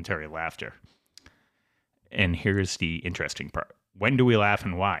 involuntary laughter. And here's the interesting part. When do we laugh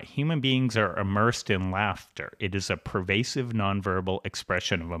and why? Human beings are immersed in laughter. It is a pervasive nonverbal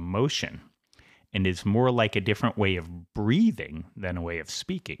expression of emotion and is more like a different way of breathing than a way of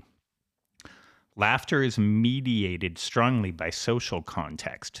speaking. Laughter is mediated strongly by social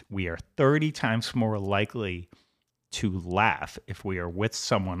context. We are 30 times more likely to laugh if we are with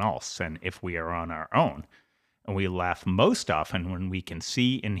someone else than if we are on our own. And we laugh most often when we can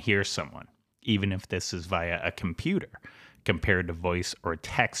see and hear someone, even if this is via a computer, compared to voice or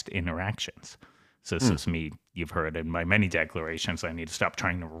text interactions. So this is me, you've heard in my many declarations, I need to stop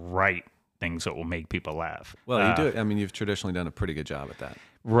trying to write things that will make people laugh. Well, you do it. I mean, you've traditionally done a pretty good job at that.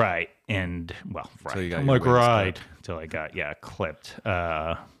 Right. And, well, right. So you got I'm your like, wings right. clipped. Until I got, clipped.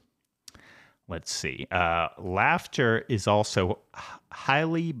 Let's see. Laughter is also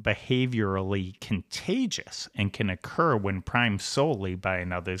highly behaviorally contagious and can occur when primed solely by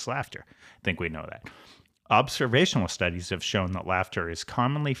another's laughter. I think we know that. Observational studies have shown that laughter is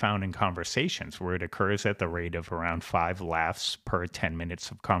commonly found in conversations where it occurs at the rate of around 5 laughs per 10 minutes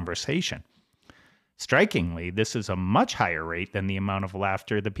of conversation. Strikingly, this is a much higher rate than the amount of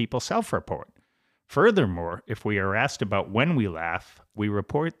laughter that people self-report. Furthermore, if we are asked about when we laugh, we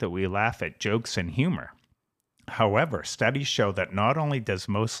report that we laugh at jokes and humor. However, studies show that not only does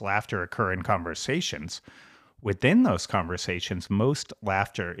most laughter occur in conversations, within those conversations, most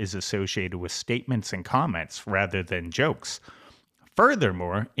laughter is associated with statements and comments rather than jokes.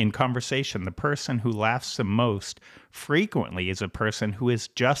 Furthermore, in conversation, the person who laughs the most frequently is a person who has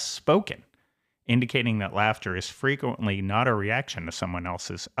just spoken, indicating that laughter is frequently not a reaction to someone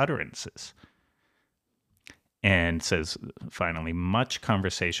else's utterances. And says, finally, much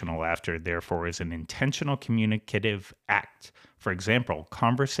conversational laughter, therefore, is an intentional communicative act. For example,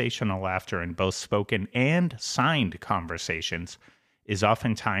 conversational laughter in both spoken and signed conversations is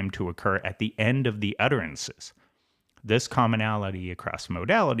often timed to occur at the end of the utterances. This commonality across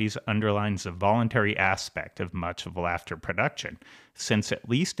modalities underlines the voluntary aspect of much of laughter production, since at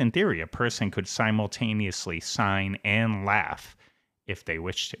least in theory, a person could simultaneously sign and laugh if they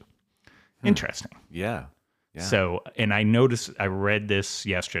wish to. Interesting. Yeah. Yeah. So, and I noticed, I read this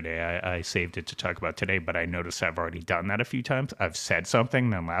yesterday. I saved it to talk about today, but I noticed I've already done that a few times. I've said something,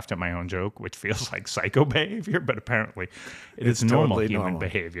 then laughed at my own joke, which feels like psycho behavior, but apparently it's normal totally human normal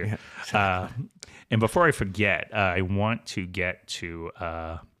behavior. Yeah. And before I forget, I want to get to,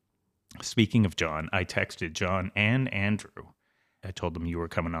 speaking of John, I texted John and Andrew. I told them you were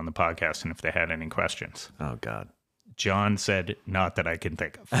coming on the podcast and if they had any questions. Oh, God. John said, not that I can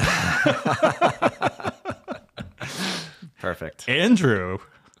think of. Perfect. Andrew,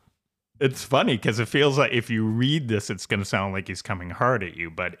 it's funny because it feels like if you read this, it's going to sound like he's coming hard at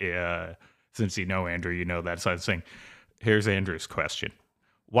you. But since you know Andrew, you know that side of thing. Here's Andrew's question.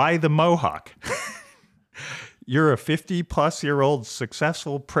 Why the mohawk? You're a 50-plus-year-old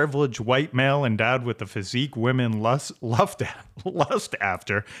successful, privileged white male endowed with the physique women lust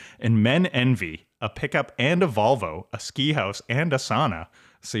after and men envy, a pickup and a Volvo, a ski house and a sauna.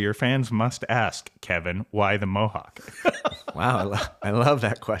 So your fans must ask, Kevin, why the mohawk? Wow, I love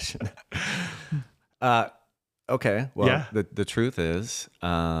that question. Okay, well, yeah. the truth is,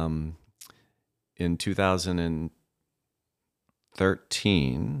 in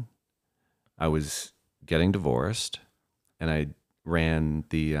 2013, I was getting divorced, and I ran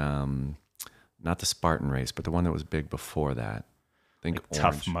the, not the Spartan race, but the one that was big before that. I think like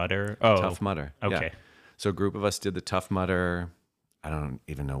Tough Mudder? Oh. Tough Mudder. Okay. Yeah. So a group of us did the Tough Mudder. I don't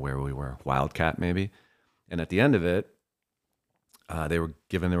even know where we were. Wildcat, maybe. And at the end of it, they were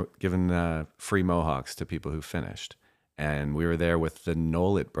given free mohawks to people who finished. And we were there with the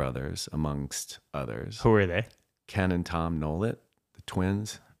Nolet brothers, amongst others. Who are they? Ken and Tom Nolet, the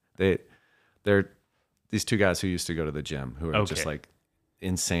twins. They're these two guys who used to go to the gym, who are just like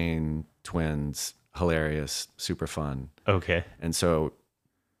insane twins, hilarious, super fun. Okay. And so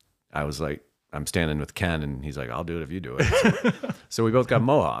I was like, I'm standing with Ken, and he's like, I'll do it if you do it. So we both got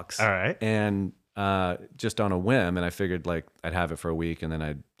mohawks. All right. And just on a whim, and I figured like I'd have it for a week, and then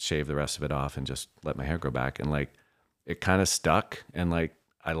I'd shave the rest of it off and just let my hair grow back. And like it kind of stuck, and like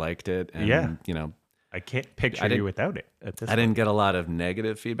I liked it. And, you know, I can't picture you without it at this I didn't get a lot of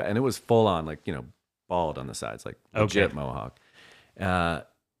negative feedback, and it was full on, like, bald on the sides, like legit mohawk. And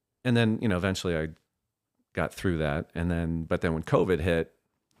then, eventually I got through that. But then when COVID hit,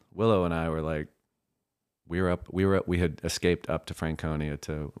 Willow and I were like, we had escaped up to Franconia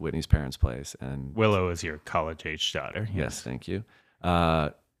to Whitney's parents' place. And Willow is your college-age daughter. Yes, thank you.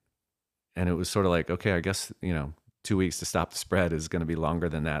 And it was sort of like, okay, I guess, 2 weeks to stop the spread is going to be longer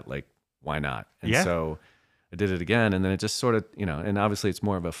than that. Like, why not? And so I did it again. And then it just sort of, and obviously it's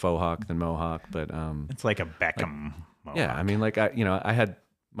more of a faux hawk than mohawk, but it's like a Beckham mohawk. Yeah, I mean, like, I had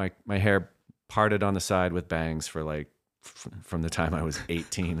my hair parted on the side with bangs for like from the time I was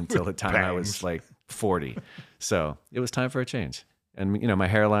 18 until the time I was like 40. So it was time for a change. And, my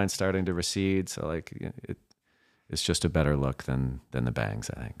hairline's starting to recede. So like it's just a better look than the bangs,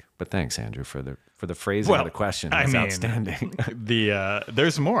 I think. But thanks, Andrew, for the phrasing of the question. It's outstanding.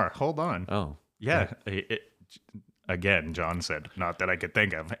 There's more. Hold on. Oh, yeah. Again, John said, not that I could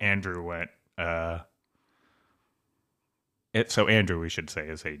think of. Andrew went, so Andrew, we should say,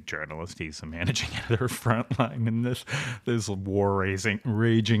 is a journalist. He's the managing editor frontline in this war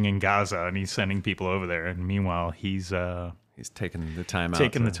raging in Gaza, and he's sending people over there. And meanwhile, he's taking the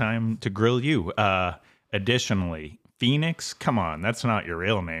time to grill you. Additionally, Phoenix, come on, that's not your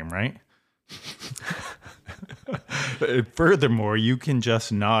real name, right? Furthermore, you can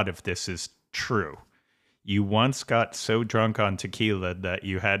just nod if this is true. You once got so drunk on tequila that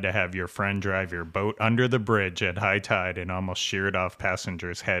you had to have your friend drive your boat under the bridge at high tide and almost sheared off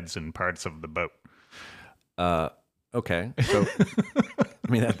passengers' heads and parts of the boat. Okay. So,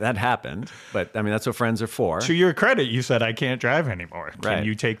 I mean, that happened, but I mean, that's what friends are for. To your credit, you said, I can't drive anymore. Right. Can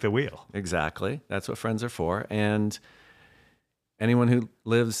you take the wheel? Exactly. That's what friends are for. And anyone who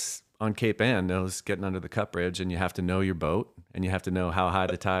lives on Cape Ann knows getting under the Cup Bridge, and you have to know your boat, and you have to know how high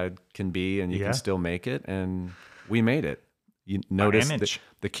the tide can be, and you can still make it. And we made it. You notice that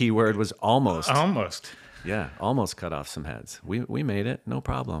the key word was almost. Almost. Yeah, almost cut off some heads. We made it, no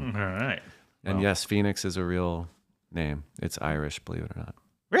problem. All right. And yes, Phoenix is a real name. It's Irish, believe it or not.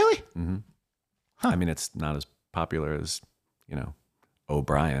 Really? Mm-hmm. Huh. I mean, it's not as popular as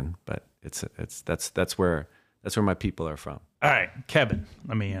O'Brien, but that's where my people are from. All right, Kevin.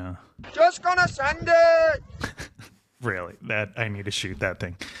 Let me. Just gonna send it. Really, I need to shoot that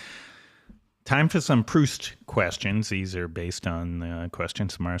thing. Time for some Proust questions. These are based on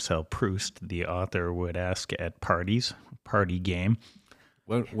questions Marcel Proust, the author, would ask at parties, party game.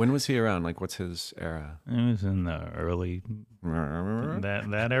 When was he around? Like, what's his era? It was in the early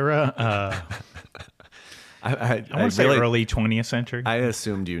that era. I want to say early 20th century. I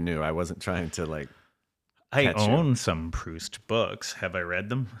assumed you knew. I wasn't trying to like. I own some Proust books. Have I read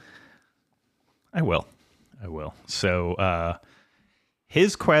them? I will. So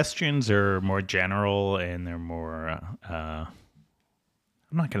his questions are more general, and they're more. I'm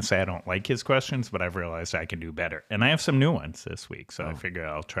not going to say I don't like his questions, but I've realized I can do better. And I have some new ones this week, so I figure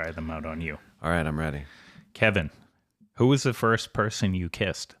I'll try them out on you. All right, I'm ready. Kevin, who was the first person you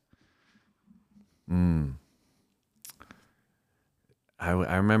kissed? I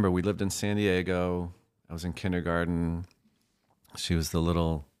remember we lived in San Diego. I was in kindergarten. She was the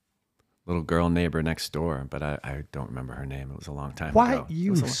little girl neighbor next door, but I don't remember her name. It was a long time ago. Why,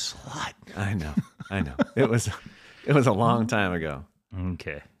 you slut? I know. It was a long time ago.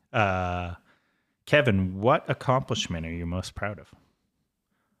 Okay. Kevin, what accomplishment are you most proud of?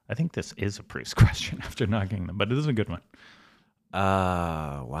 I think this is a Proust question after knocking them, but it is a good one.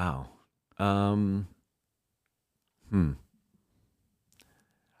 Wow.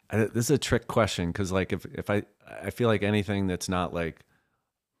 This is a trick question, because like if I feel like anything that's not like,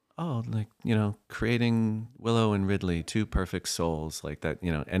 creating Willow and Ridley, two perfect souls, like that,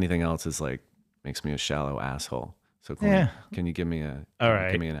 anything else is like makes me a shallow asshole. So can you give me a all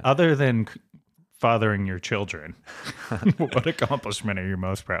right? Give me an, other than fathering your children, what accomplishment are you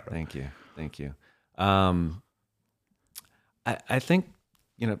most proud of? Thank you. I think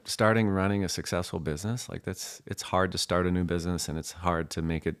starting running a successful business, like it's hard to start a new business, and it's hard to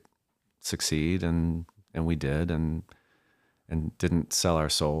make it succeed, and we did, and didn't sell our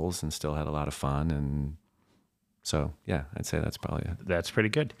souls, and still had a lot of fun, and so yeah, I'd say that's probably it. That's pretty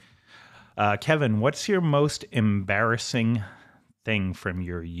good. Kevin, what's your most embarrassing thing from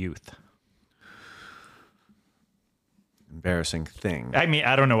your youth? Embarrassing thing. I mean,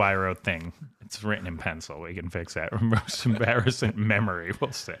 I don't know why I wrote thing. It's written in pencil. We can fix that. Most embarrassing memory,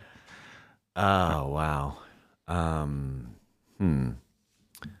 we'll say. Oh, wow.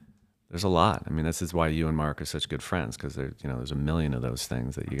 There's a lot. I mean, this is why you and Mark are such good friends, because there's a million of those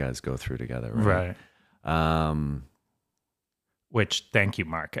things that you guys go through together, right? Which, thank you,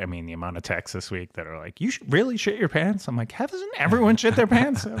 Mark. I mean, the amount of texts this week that are like, you should really shit your pants. I'm like, hasn't everyone shit their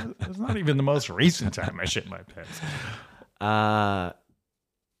pants? It's not even the most recent time I shit my pants. Wow,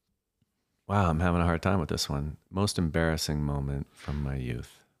 I'm having a hard time with this one. Most embarrassing moment from my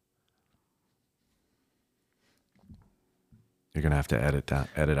youth. You're gonna have to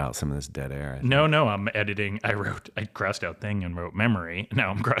edit out some of this dead air. No, I'm editing. I crossed out thing and wrote memory. Now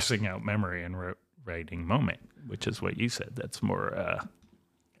I'm crossing out memory and writing moment, which is what you said. That's more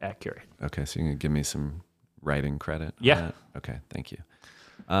accurate. Okay, so you can give me some writing credit on Yeah. that? Okay, thank you.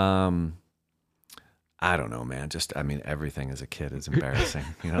 I don't know, man. Everything as a kid is embarrassing.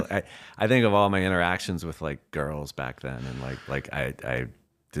 I think of all my interactions with like girls back then, and I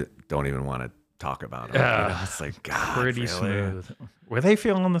don't even want to talk about them. It's like, God, pretty really? smooth. Were they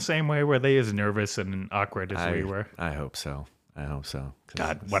feeling the same way? Were they as nervous and awkward as we were? I hope so.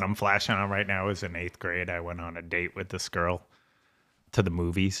 God, what I'm flashing on right now is in 8th grade. I went on a date with this girl to the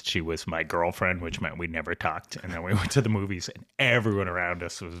movies. She was my girlfriend, which meant we never talked. And then we went to the movies, and everyone around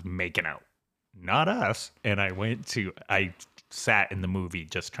us was making out. Not us. And I sat in the movie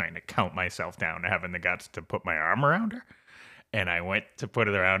just trying to count myself down, having the guts to put my arm around her. And I went to put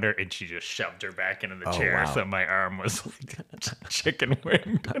it around her, and she just shoved her back into the chair. Wow. So my arm was like chicken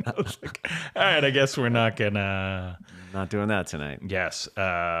winged. And I was like, all right, I guess we're not going to. Not doing that tonight. Yes.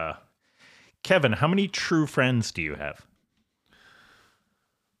 Kevin, how many true friends do you have?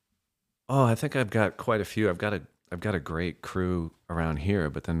 Oh, I think I've got quite a few. I've got a great crew around here,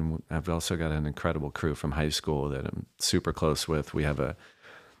 but then I've also got an incredible crew from high school that I'm super close with. We have a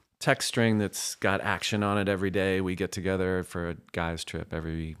text string that's got action on it every day. We get together for a guys trip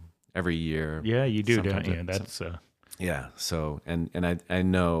every year. Yeah, you do, Sometimes don't you? That's yeah. So and I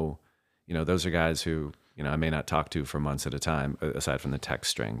know, those are guys who I may not talk to for months at a time, aside from the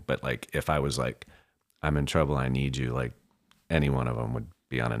text string. But like, if I was like, I'm in trouble, I need you, like any one of them would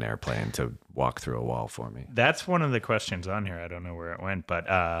be on an airplane to walk through a wall for me. That's one of the questions on here. I don't know where it went, but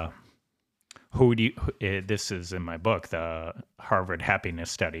this is in my book, the Harvard Happiness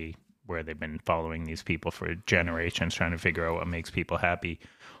Study, where they've been following these people for generations, trying to figure out what makes people happy.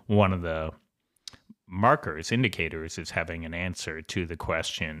 One of the indicators is having an answer to the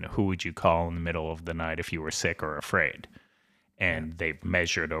question, who would you call in the middle of the night if you were sick or afraid? And they've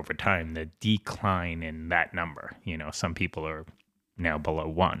measured over time the decline in that number. Some people are now below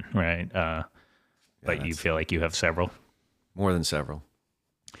 1, right? But you feel like you have several? More than several.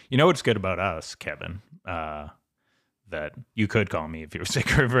 You know what's good about us, Kevin? That you could call me if you were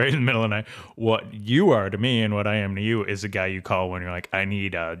sick or afraid in the middle of the night. What you are to me and what I am to you is a guy you call when you're like, I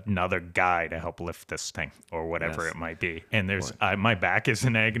need another guy to help lift this thing or whatever it might be. And my back is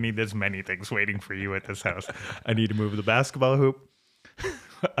in agony. There's many things waiting for you at this house. I need to move the basketball hoop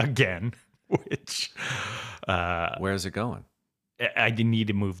again, which... Where's it going? I need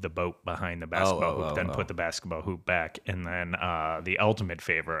to move the boat behind the basketball hoop, then put the basketball hoop back. And then the ultimate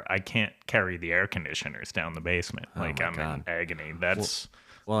favor, I can't carry the air conditioners down the basement. I'm in agony. That's...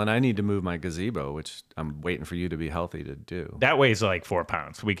 Well, and I need to move my gazebo, which I'm waiting for you to be healthy to do. That weighs like 4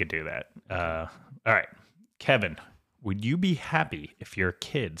 pounds. We could do that. All right. Kevin, would you be happy if your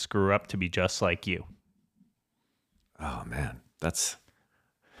kids grew up to be just like you? Oh, man. That's...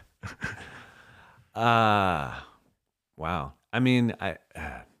 wow. I mean,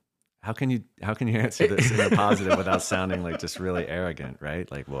 how can you answer this in a positive without sounding like just really arrogant,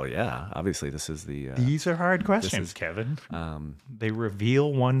 right? Like, well, yeah, obviously this is the... These are hard questions, Kevin. They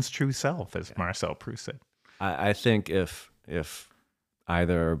reveal one's true self, as Marcel Proust said. I think if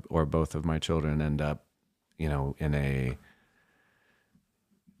either or both of my children end up, in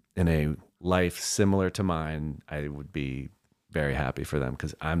a life similar to mine, I would be very happy for them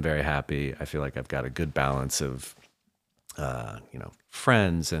because I'm very happy. I feel like I've got a good balance of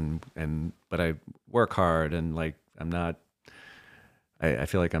friends but I work hard and like I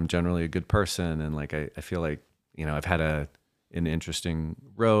feel like I'm generally a good person and like I feel like I've had an interesting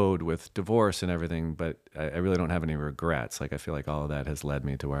road with divorce and everything, but I really don't have any regrets. Like I feel like all of that has led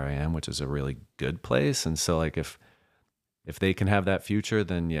me to where I am, which is a really good place. And so like if they can have that future,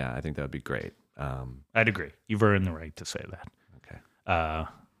 then yeah, I think that would be great. I'd agree. You've earned the right to say that. Okay.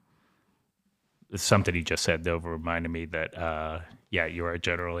 Something he just said though reminded me that you are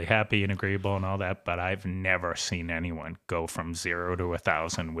generally happy and agreeable and all that, but I've never seen anyone go from 0 to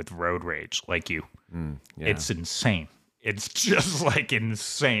 1,000 with road rage like you. Yeah. It's insane. It's just like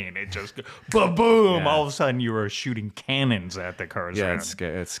insane. It just boom! Yeah. All of a sudden you were shooting cannons at the cars. Yeah,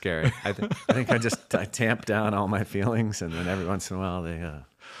 it's scary. I think I tamp down all my feelings, and then every once in a while they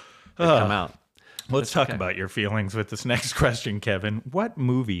come out. Let's talk about your feelings with this next question, Kevin. What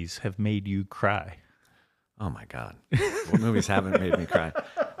movies have made you cry? Oh my God. What movies haven't made me cry?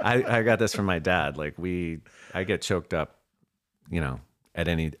 I got this from my dad. Like I get choked up, at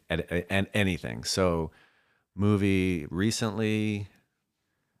anything. So movie recently,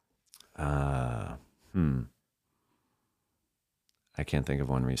 I can't think of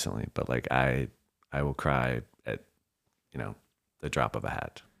one recently, but like I will cry at, the drop of a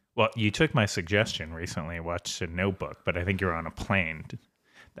hat. Well, you took my suggestion recently, watched a Notebook, but I think you're on a plane.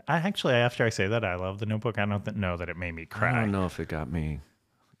 After I say that, I love the Notebook. I don't know that it made me cry. I don't know if it got me.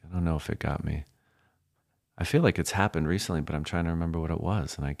 I feel like it's happened recently, but I'm trying to remember what it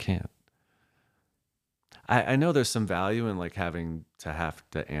was, and I can't. I know there's some value in like having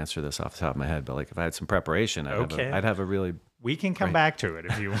to answer this off the top of my head, but like if I had some preparation, I'd have a really. We can come back to it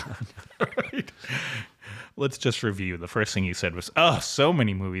if you want. Right. Let's just review. The first thing you said was, "Oh, so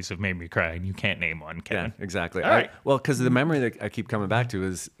many movies have made me cry," and you can't name one, Kevin. Yeah, exactly. All right. Well, because the memory that I keep coming back to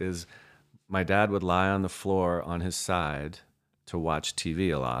is my dad would lie on the floor on his side to watch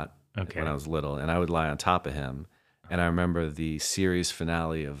TV a lot when I was little, and I would lie on top of him. And I remember the series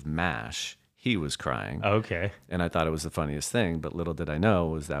finale of MASH. He was crying. Okay. And I thought it was the funniest thing, but little did I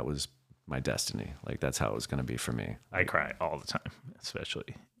know that was my destiny. Like that's how it was going to be for me. I cry all the time,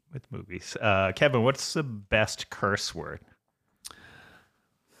 especially with movies. Kevin, what's the best curse word?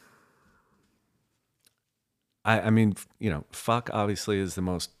 I mean, fuck obviously is the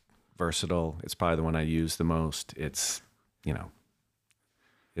most versatile. It's probably the one I use the most. It's,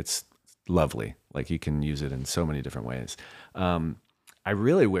 it's lovely. Like you can use it in so many different ways. I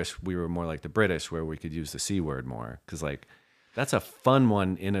really wish we were more like the British where we could use the C word more. Cause like, that's a fun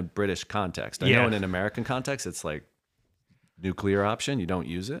one in a British context. I know in an American context, it's like nuclear option. You don't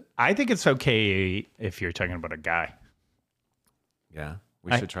use it. I think it's okay if you're talking about a guy. Yeah,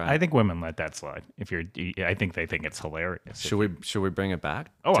 we should try. I think women let that slide. I think they think it's hilarious. Should we bring it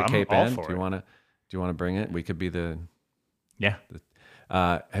back? Oh, to I'm Cape all Ann? for Do you want to bring it? We could be the. Yeah.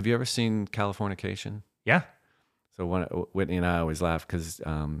 Have you ever seen Californication? Yeah. So Whitney and I always laugh because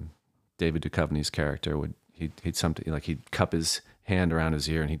David Duchovny's character he'd cup his hand around his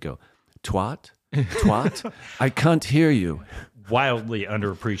ear and he'd go, "Twat, twat, I can't hear you." Wildly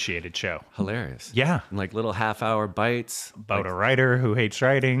underappreciated show. Hilarious. Yeah. And like little half-hour bites About a writer who hates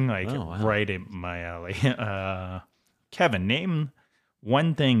writing, wow. right in my alley. Kevin, name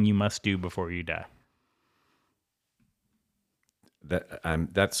one thing you must do before you die.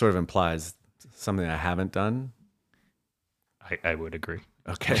 That sort of implies something I haven't done. I would agree.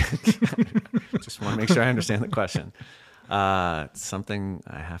 Okay. Just want to make sure I understand the question. Something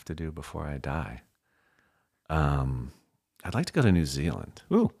I have to do before I die. I'd like to go to New Zealand.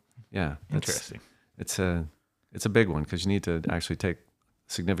 Ooh, yeah, interesting. It's a big one because you need to actually take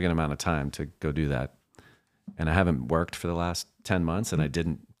a significant amount of time to go do that. And I haven't worked for the last 10 months, and I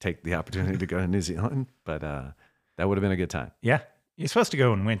didn't take the opportunity to go to New Zealand, but that would have been a good time. Yeah. You're supposed to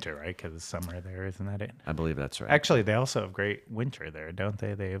go in winter, right? Because it's summer there, isn't that it? I believe that's right. Actually, they also have great winter there, don't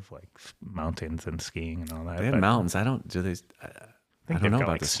they? They have like mountains and skiing and all that. They have mountains. I don't know they've about got, the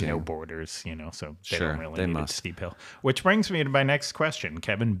like skiing. snowboarders, so they Sure, don't really they need must. a steep hill. Which brings me to my next question,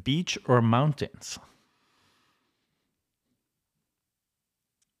 Kevin: beach or mountains?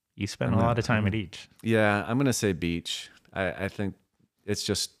 You spend a lot of time at each. Yeah, I'm going to say beach. I think it's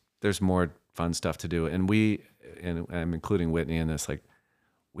just, there's more fun stuff to do. And I'm including Whitney in this, like,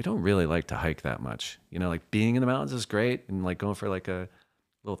 we don't really like to hike that much. Like being in the mountains is great. And like going for like a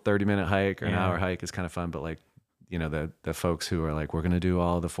little 30-minute hike or an hour hike is kind of fun. But like, the folks who are like, we're going to do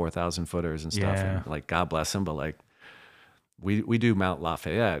all the 4,000 footers and stuff. Yeah. And like, God bless them. But like, we do Mount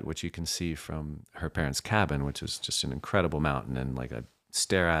Lafayette, which you can see from her parents' cabin, which is just an incredible mountain. And like, I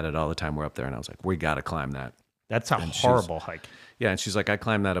stare at it all the time we're up there. And I was like, we got to climb that. That's a horrible hike. Yeah, and she's like, I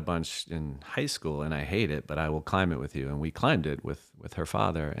climbed that a bunch in high school, and I hate it, but I will climb it with you. And we climbed it with her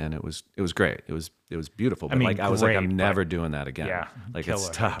father, and it was great. It was beautiful. But I was like, I'm never doing that again. Yeah, like it's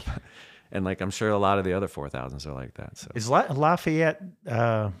tough. And like I'm sure a lot of the other 4,000s are like that. So is Lafayette?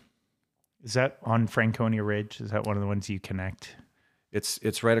 Is that on Franconia Ridge? Is that one of the ones you connect?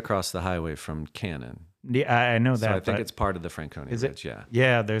 It's right across the highway from Cannon. Yeah, I know that. So I think it's part of the Franconia Ridge. Yeah.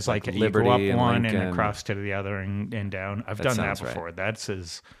 Yeah, there's like Liberty you go up and one Lincoln. and across to the other and down. I've done that before.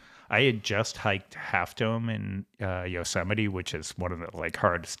 Right. I had just hiked Half Dome in Yosemite, which is one of the like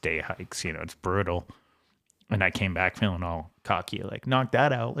hardest day hikes. It's brutal. And I came back feeling all cocky, like, knock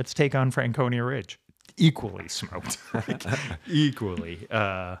that out. Let's take on Franconia Ridge. Equally smoked. Equally.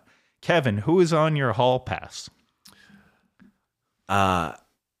 Kevin, who is on your hall pass?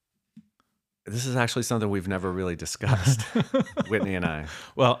 This is actually something we've never really discussed, Whitney and I.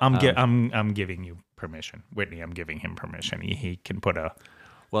 Well, I'm giving you permission. Whitney, I'm giving him permission. He can put a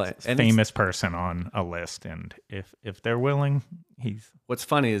Well, and famous person on a list, and if they're willing, he's. What's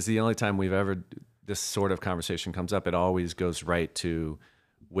funny is the only time this sort of conversation comes up, it always goes right to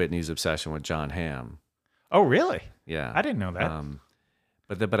Whitney's obsession with John Hamm. Oh, really? Yeah, I didn't know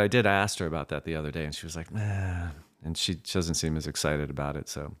that. But I did ask her about that the other day, and she was like, "Nah," and she doesn't seem as excited about it.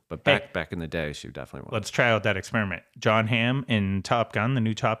 So, but back in the day, she definitely was. Let's try out that experiment. John Hamm in Top Gun, the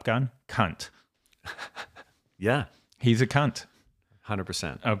new Top Gun, cunt. Yeah, He's a cunt.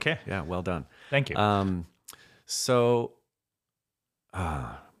 100%. Okay. Yeah, well done. Thank you. So,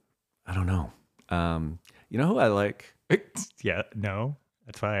 I don't know. You know who I like? Yeah, no,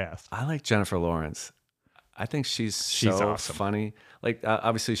 that's why I asked. I like Jennifer Lawrence. I think she's so awesome. funny. Like,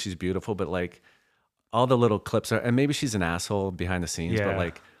 obviously she's beautiful, but like all the little clips are, and maybe she's an asshole behind the scenes, Yeah. but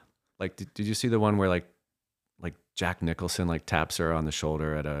like, did you see the one where like Jack Nicholson like taps her on the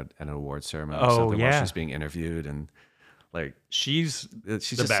shoulder at an award ceremony or Oh, something while yeah. she's being interviewed, and like She's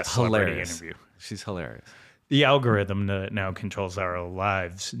she's the just best celebrity hilarious. interview. She's hilarious. The algorithm that now controls our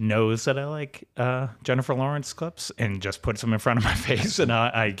lives knows that I like Jennifer Lawrence clips and just puts them in front of my face, and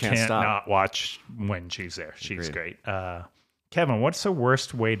I can't stop. not watch when she's there. She's Agreed. great. Kevin, what's the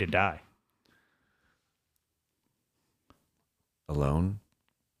worst way to die? Alone.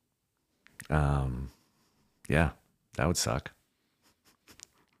 Yeah, that would suck.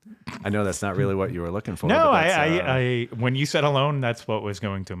 I know that's not really what you were looking for. No, but that's, I when you said alone, that's what was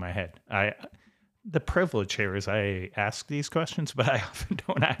going through my head. The privilege here is I ask these questions, but I often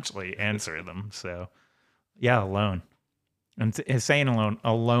don't actually answer them. So, yeah, alone. And saying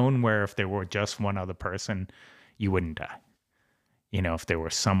alone where if there were just one other person, you wouldn't die. You know, if there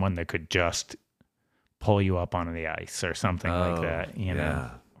was someone that could just pull you up onto the ice or something like that, you know. Yeah,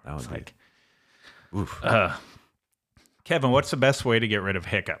 that would It's be. like, Oof. Kevin, what's the best way to get rid of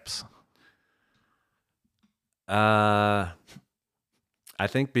hiccups? I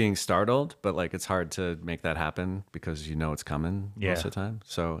think being startled, but like it's hard to make that happen because you know it's coming Yeah. most of the time.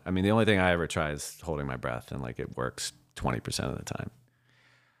 So, I mean, the only thing I ever try is holding my breath, and like it works 20% of the time.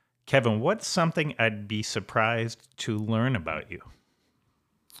 Kevin, what's something I'd be surprised to learn about you?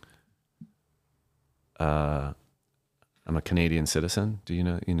 I'm a Canadian citizen. Do you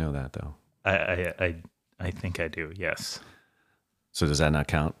know that though? I think I do, yes. So does that not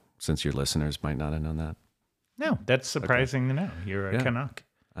count since your listeners might not have known that? No, that's surprising to know. You're a Yeah. Canuck.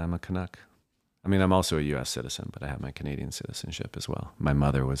 I'm a Canuck. I mean, I'm also a U.S. citizen, but I have my Canadian citizenship as well. My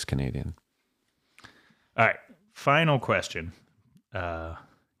mother was Canadian. All right, final question.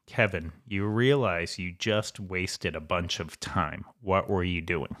 Kevin, you realize you just wasted a bunch of time. What were you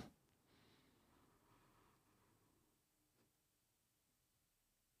doing?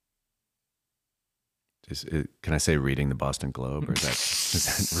 Can I say reading the Boston Globe, or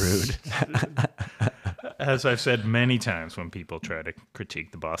is that rude? As I've said many times when people try to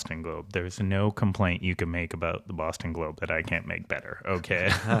critique the Boston Globe, there's no complaint you can make about the Boston Globe that I can't make better,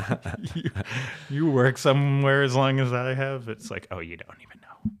 okay? you work somewhere as long as I have, it's like, oh, you don't even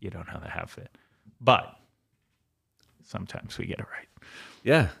know. You don't know the half of it. But sometimes we get it right.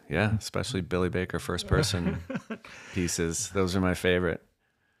 Yeah, especially Billy Baker first person pieces. Those are my favorite.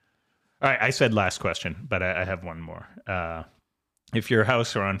 All right, I said last question, but I have one more. If your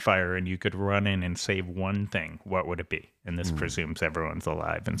house were on fire and you could run in and save one thing, what would it be? And this presumes everyone's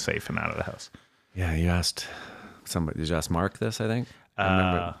alive and safe and out of the house. Yeah, you asked somebody. Did you ask Mark this? I think. I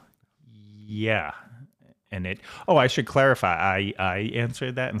remember. Yeah. And I should clarify. I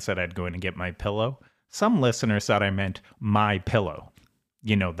answered that and said I'd go in and get my pillow. Some listeners thought I meant my pillow.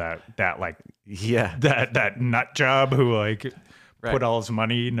 You know, that like Yeah. that nut job who like Right. put all his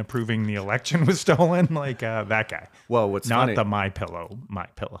money into proving the election was stolen, like that guy. Well, what's Not funny? the my pillow.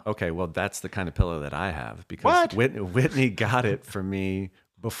 Okay, well, that's the kind of pillow that I have because What? Whitney got it for me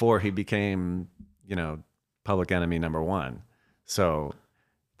before he became, public enemy number one. So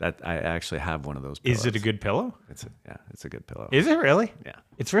that I actually have one of those pillows. Is it a good pillow? It's a good pillow. Is it really? Yeah.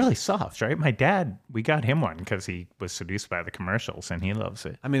 It's really soft, right? My dad, we got him one because he was seduced by the commercials and he loves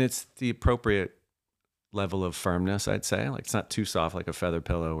it. I mean, it's the appropriate level of firmness, I'd say. Like it's not too soft like a feather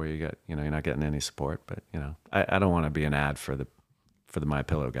pillow where you get, you're not getting any support. But I don't want to be an ad for the My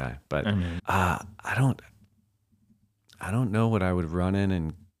Pillow guy. But I don't know what I would run in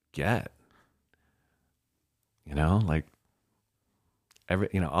and get. Like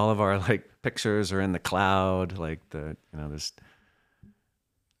all of our like pictures are in the cloud. Like there's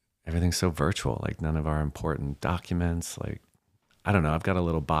everything's so virtual. Like none of our important documents. Like I don't know. I've got a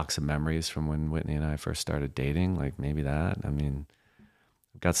little box of memories from when Whitney and I first started dating. Like maybe that. I mean,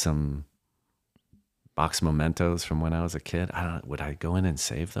 I've got some box of mementos from when I was a kid. Would I go in and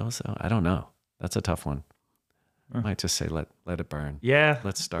save those though? I don't know. That's a tough one. I might just say let it burn. Yeah,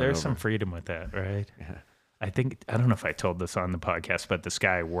 Let's start there's over. some freedom with that, right? Yeah. I don't know if I told this on the podcast, but this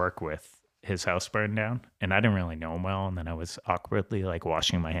guy I work with, his house burned down, and I didn't really know him well. And then I was awkwardly like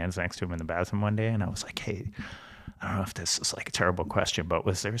washing my hands next to him in the bathroom one day, and I was like, "Hey, I don't know if this is like a terrible question, but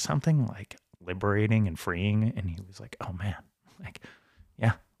was there something like liberating and freeing?" And he was like, "Oh man, like,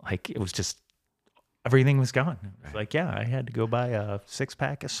 yeah, like it was just." Everything was gone. It was like, yeah, I had to go buy a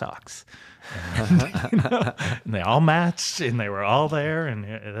 6-pack of socks. And, and they all matched and they were all there and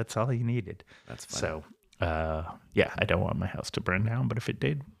that's all you needed. That's funny. So, yeah, I don't want my house to burn down, but if it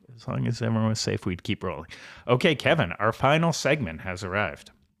did, as long as everyone was safe, we'd keep rolling. Okay, Kevin, our final segment has arrived.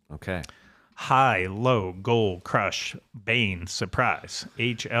 Okay. High, low, goal, crush, bane, surprise,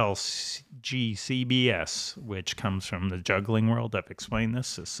 HLGCBS, which comes from the juggling world. I've explained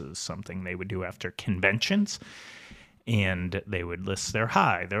this. This is something they would do after conventions. And they would list their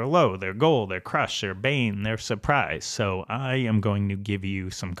high, their low, their goal, their crush, their bane, their surprise. So I am going to give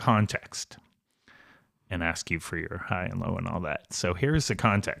you some context and ask you for your high and low and all that. So here's the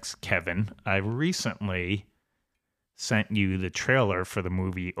context, Kevin. I recently sent you the trailer for the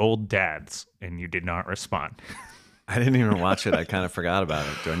movie Old Dads, and you did not respond. I didn't even watch it. I kind of forgot about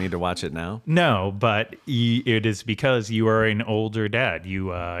it. Do I need to watch it now? No, but it is because you are an older dad. You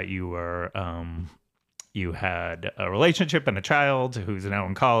had a relationship and a child who's now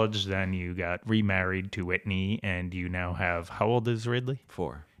in college. Then you got remarried to Whitney, and you now have, how old is Ridley?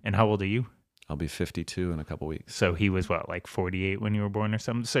 4. And how old are you? I'll be 52 in a couple weeks. So he was what, like 48 when you were born or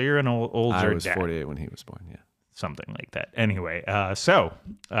something? So you're an older dad. I was 48 when he was born, yeah. Something like that. Anyway, and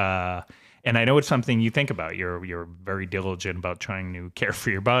I know it's something you think about. You're very diligent about trying to care for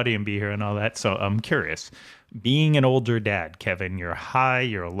your body and be here and all that. So I'm curious, being an older dad, Kevin, your high,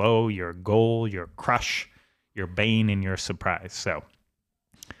 your low, your goal, your crush, your bane, and your surprise. So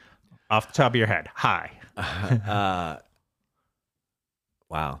off the top of your head, high.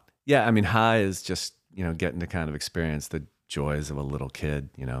 Wow. Yeah, I mean, high is just, getting to kind of experience the joys of a little kid,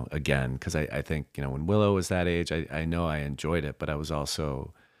 again, because I think, when Willow was that age, I know I enjoyed it, but I was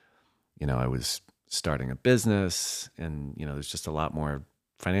also, I was starting a business and, there's just a lot more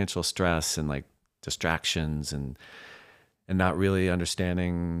financial stress and like distractions and not really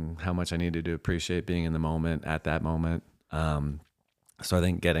understanding how much I needed to appreciate being in the moment at that moment. So I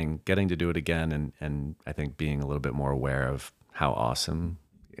think getting to do it again and I think being a little bit more aware of how awesome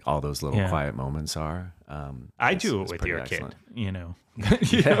all those little quiet moments are. I do it with your excellent.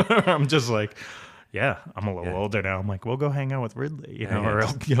 kid, I'm just like, yeah, I'm a little older now. I'm like, we'll go hang out with Ridley, or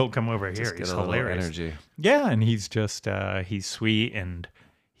he'll come over here. He's hilarious. Energy. Yeah, and he's just he's sweet and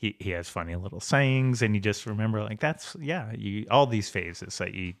he has funny little sayings, and you just remember like all these phases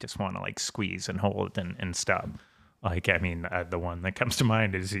that you just want to like squeeze and hold and stop. Like, I mean, the one that comes to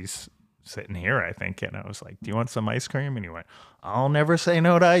mind is he's sitting here, I think, and I was like, "Do you want some ice cream?" And he went, "I'll never say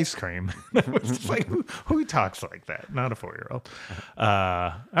no to ice cream." I was like, who talks like that? Not a 4-year-old.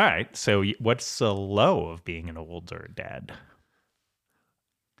 All right. So, what's the low of being an older dad?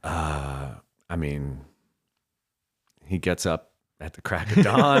 I mean, he gets up at the crack of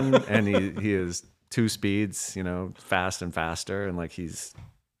dawn, and he is 2 speeds, fast and faster, and like he's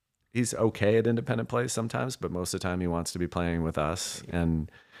okay at independent play sometimes, but most of the time he wants to be playing with us,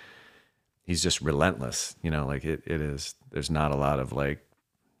 and he's just relentless, like it is, there's not a lot of like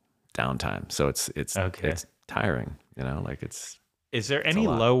downtime. So it's tiring, like it's. Is there any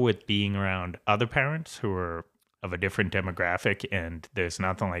low with being around other parents who are of a different demographic and there's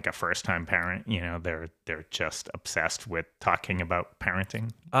nothing like a first time parent, they're just obsessed with talking about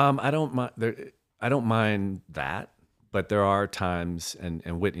parenting? I don't mind that, but there are times, and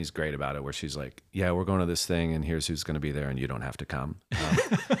Whitney's great about it, where she's like, yeah, we're going to this thing and here's who's going to be there and you don't have to come.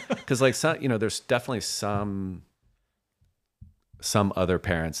 Because like, there's definitely some other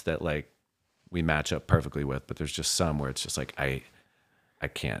parents that like we match up perfectly with, but there's just some where it's just like, I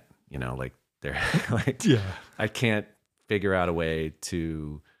can't, like they're like, I can't figure out a way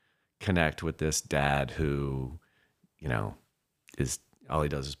to connect with this dad who, is all he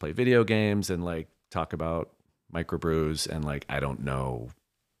does is play video games and like talk about microbrews, and like I don't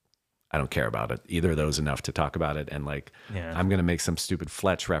care about it, either of those enough to talk about it, and like I'm gonna make some stupid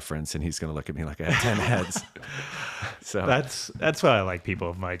Fletch reference and he's gonna look at me like I have 10 heads. So that's why I like people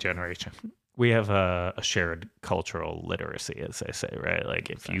of my generation. We have a shared cultural literacy, as they say, right? Like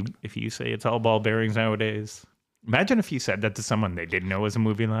if you say it's all ball bearings nowadays, imagine if you said that to someone they didn't know was a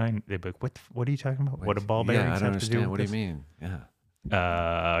movie line. They'd be like, what are you talking about? What do ball bearings I don't have to do understand. with What this? do you mean?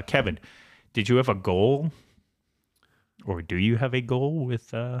 Yeah. Kevin, did you have a goal? Or do you have a goal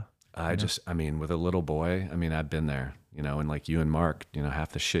with? I mean, with a little boy, I mean, I've been there, you know, and like you and Mark, you know,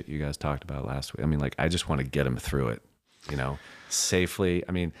 half the shit you guys talked about last week. I mean, like, I just want to get him through it, you know, safely.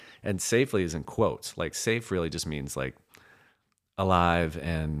 I mean, and safely is in quotes. Like, safe really just means like alive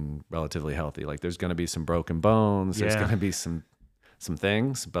and relatively healthy. Like, there's going to be some broken bones. There's going to be some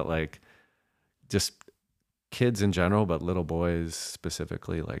things, but like just kids in general, but little boys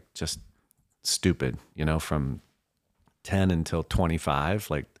specifically, like just stupid, you know, from 10 until 25,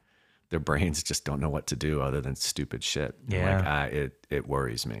 like their brains just don't know what to do other than stupid shit. Yeah. Like, it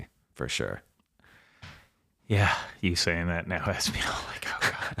worries me for sure. Yeah. You saying that now has me all like,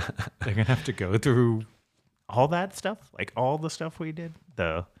 oh God, they're going to have to go through all that stuff, like all the stuff we did,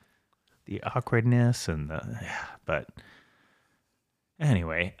 the awkwardness and but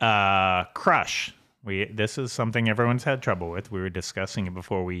anyway, crush. This is something everyone's had trouble with. We were discussing it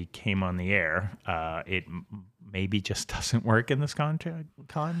before we came on the air. It maybe just doesn't work in this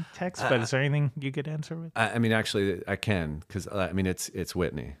context, but is there anything you could answer with? I mean, actually, I can, because I mean, it's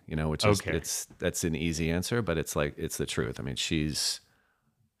Whitney, you know, which is that's an easy answer, but it's like it's the truth. I mean, she's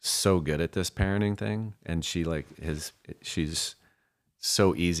so good at this parenting thing, and she's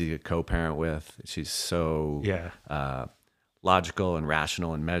so easy to co-parent with. She's so logical and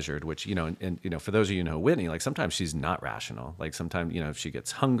rational and measured, which, you know, and you know, for those of you who know Whitney, like sometimes she's not rational. Like sometimes, you know, if she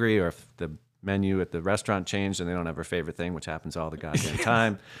gets hungry or if the menu at the restaurant changed and they don't have her favorite thing, which happens all the goddamn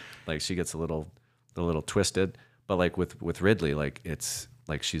time, like she gets a little twisted. But like with Ridley, like it's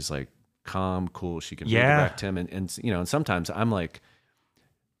like she's like calm, cool. She can redirect him, and you know, and sometimes I'm like,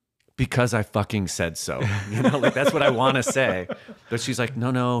 because I fucking said so, you know, like that's what I want to say. But she's like,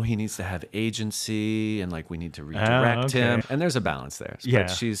 no, he needs to have agency, and like we need to redirect him. And there's a balance there. Yeah.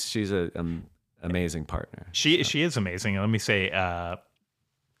 But she's an amazing partner. She is amazing. Let me say,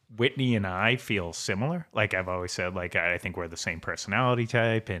 Whitney and I feel similar. Like I've always said, like I think we're the same personality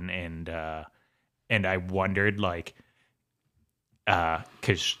type, and I wondered like,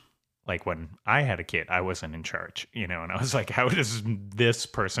 because like when I had a kid, I wasn't in charge, you know, and I was like, how does this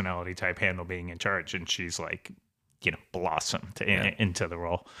personality type handle being in charge? And she's like, you know, blossomed into the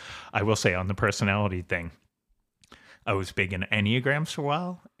role. I will say on the personality thing, I was big in Enneagrams for a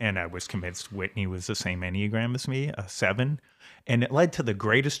while, and I was convinced Whitney was the same Enneagram as me, a 7. And it led to the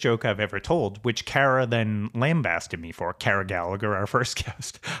greatest joke I've ever told, which Kara then lambasted me for. Kara Gallagher, our first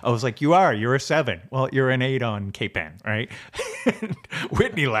guest. I was like, you're a 7. Well, you're an 8 on Cape-Ann, right?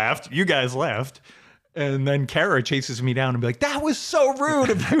 Whitney laughed. You guys laughed. And then Kara chases me down and be like, that was so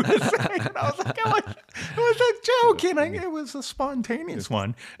rude of you to say. And I was like, it was a joke. And it was a spontaneous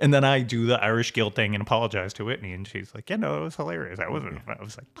one. And then I do the Irish guilt thing and apologize to Whitney. And she's like, yeah, no, it was hilarious. I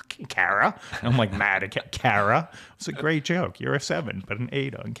was like, fucking Kara. And I'm like mad at Kara. It was a great joke. You're a 7, but an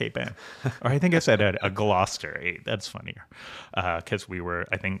 8 on Cape Ann. Or I think I said a Gloucester 8. That's funnier. Because we were,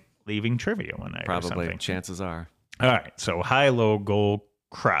 I think, leaving trivia one night. Probably. Or something. Chances are. All right. So high, low, goal,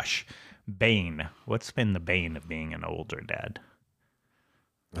 crush. Bane. What's been the bane of being an older dad?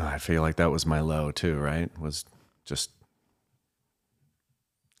 I feel like that was my low too, right? Was just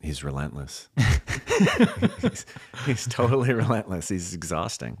he's relentless. he's totally relentless. He's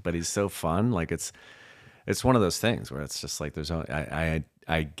exhausting, but he's so fun. Like it's one of those things where it's just like there's I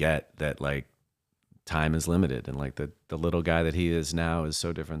get that like time is limited, and like the little guy that he is now is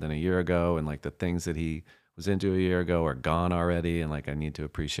so different than a year ago, and like the things that he was into a year ago are gone already, and like I need to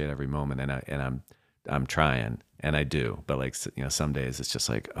appreciate every moment, and I'm trying, and I do, but like, you know, some days it's just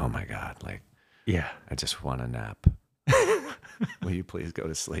like, oh my God, like, yeah, I just want a nap. Will you please go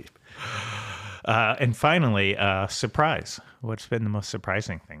to sleep? And finally, surprise. What's been the most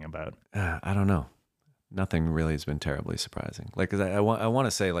surprising thing about? I don't know. Nothing really has been terribly surprising. Like, 'cause I want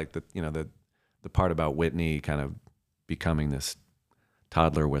to say like the part about Whitney kind of becoming this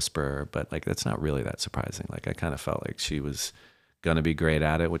toddler whisperer, but like that's not really that surprising. Like I kind of felt like she was gonna be great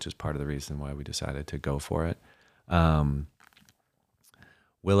at it, which is part of the reason why we decided to go for it.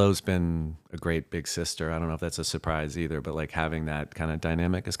 Willow's been a great big sister. I don't know if that's a surprise either, but like having that kind of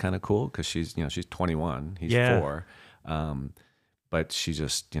dynamic is kind of cool because she's 21, he's 4. But she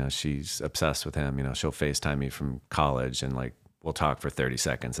just, she's obsessed with him. She'll FaceTime me from college and like we'll talk for 30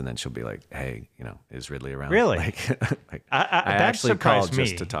 seconds and then she'll be like, hey, is Ridley around? Really? Like I actually called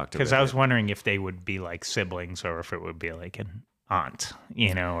just to talk to because Ridley. I was wondering if they would be like siblings or if it would be like an aunt,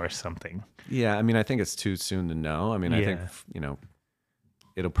 or something. Yeah, I mean, I think it's too soon to know. I mean, I think,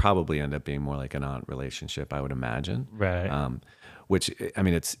 it'll probably end up being more like an aunt relationship, I would imagine. Right. Which, I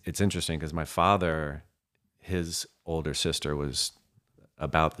mean, it's interesting because my father, his older sister was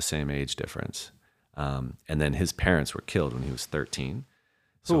about the same age difference. And then his parents were killed when he was 13.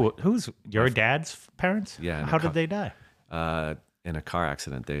 So who's your dad's parents? Yeah. How did they die? in a car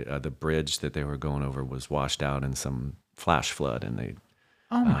accident. The bridge that they were going over was washed out in some flash flood, and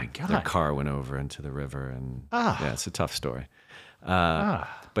Oh my their God. car went over into the river, and yeah, it's a tough story.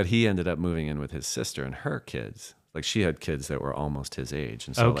 But he ended up moving in with his sister and her kids. Like she had kids that were almost his age,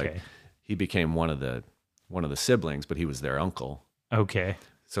 and so like he became one of the siblings, but he was their uncle. Okay.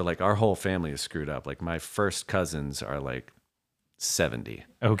 So like our whole family is screwed up. Like my first cousins are like 70.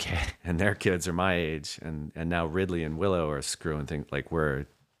 Okay. And their kids are my age, and now Ridley and Willow are screwing things. Like we're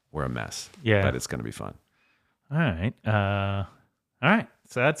a mess. Yeah. But it's gonna be fun. All right. All right.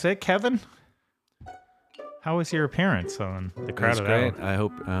 So that's it, Kevin. How was your appearance on the That's Crowded great.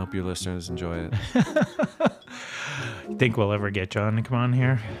 Hour? I hope your listeners enjoy it. Think we'll ever get John to come on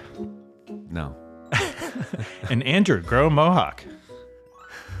here? No. And Andrew, grow a mohawk.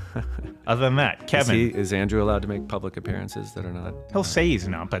 Other than that, Kevin. Is Andrew allowed to make public appearances that are not? He'll say he's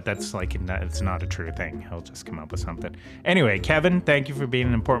not, but that's like it's not a true thing. He'll just come up with something. Anyway, Kevin, thank you for being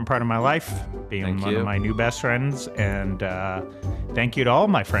an important part of my life, being Thank one you. of my new best friends, and thank you to all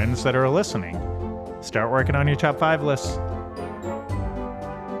my friends that are listening. Start working on your top 5 lists.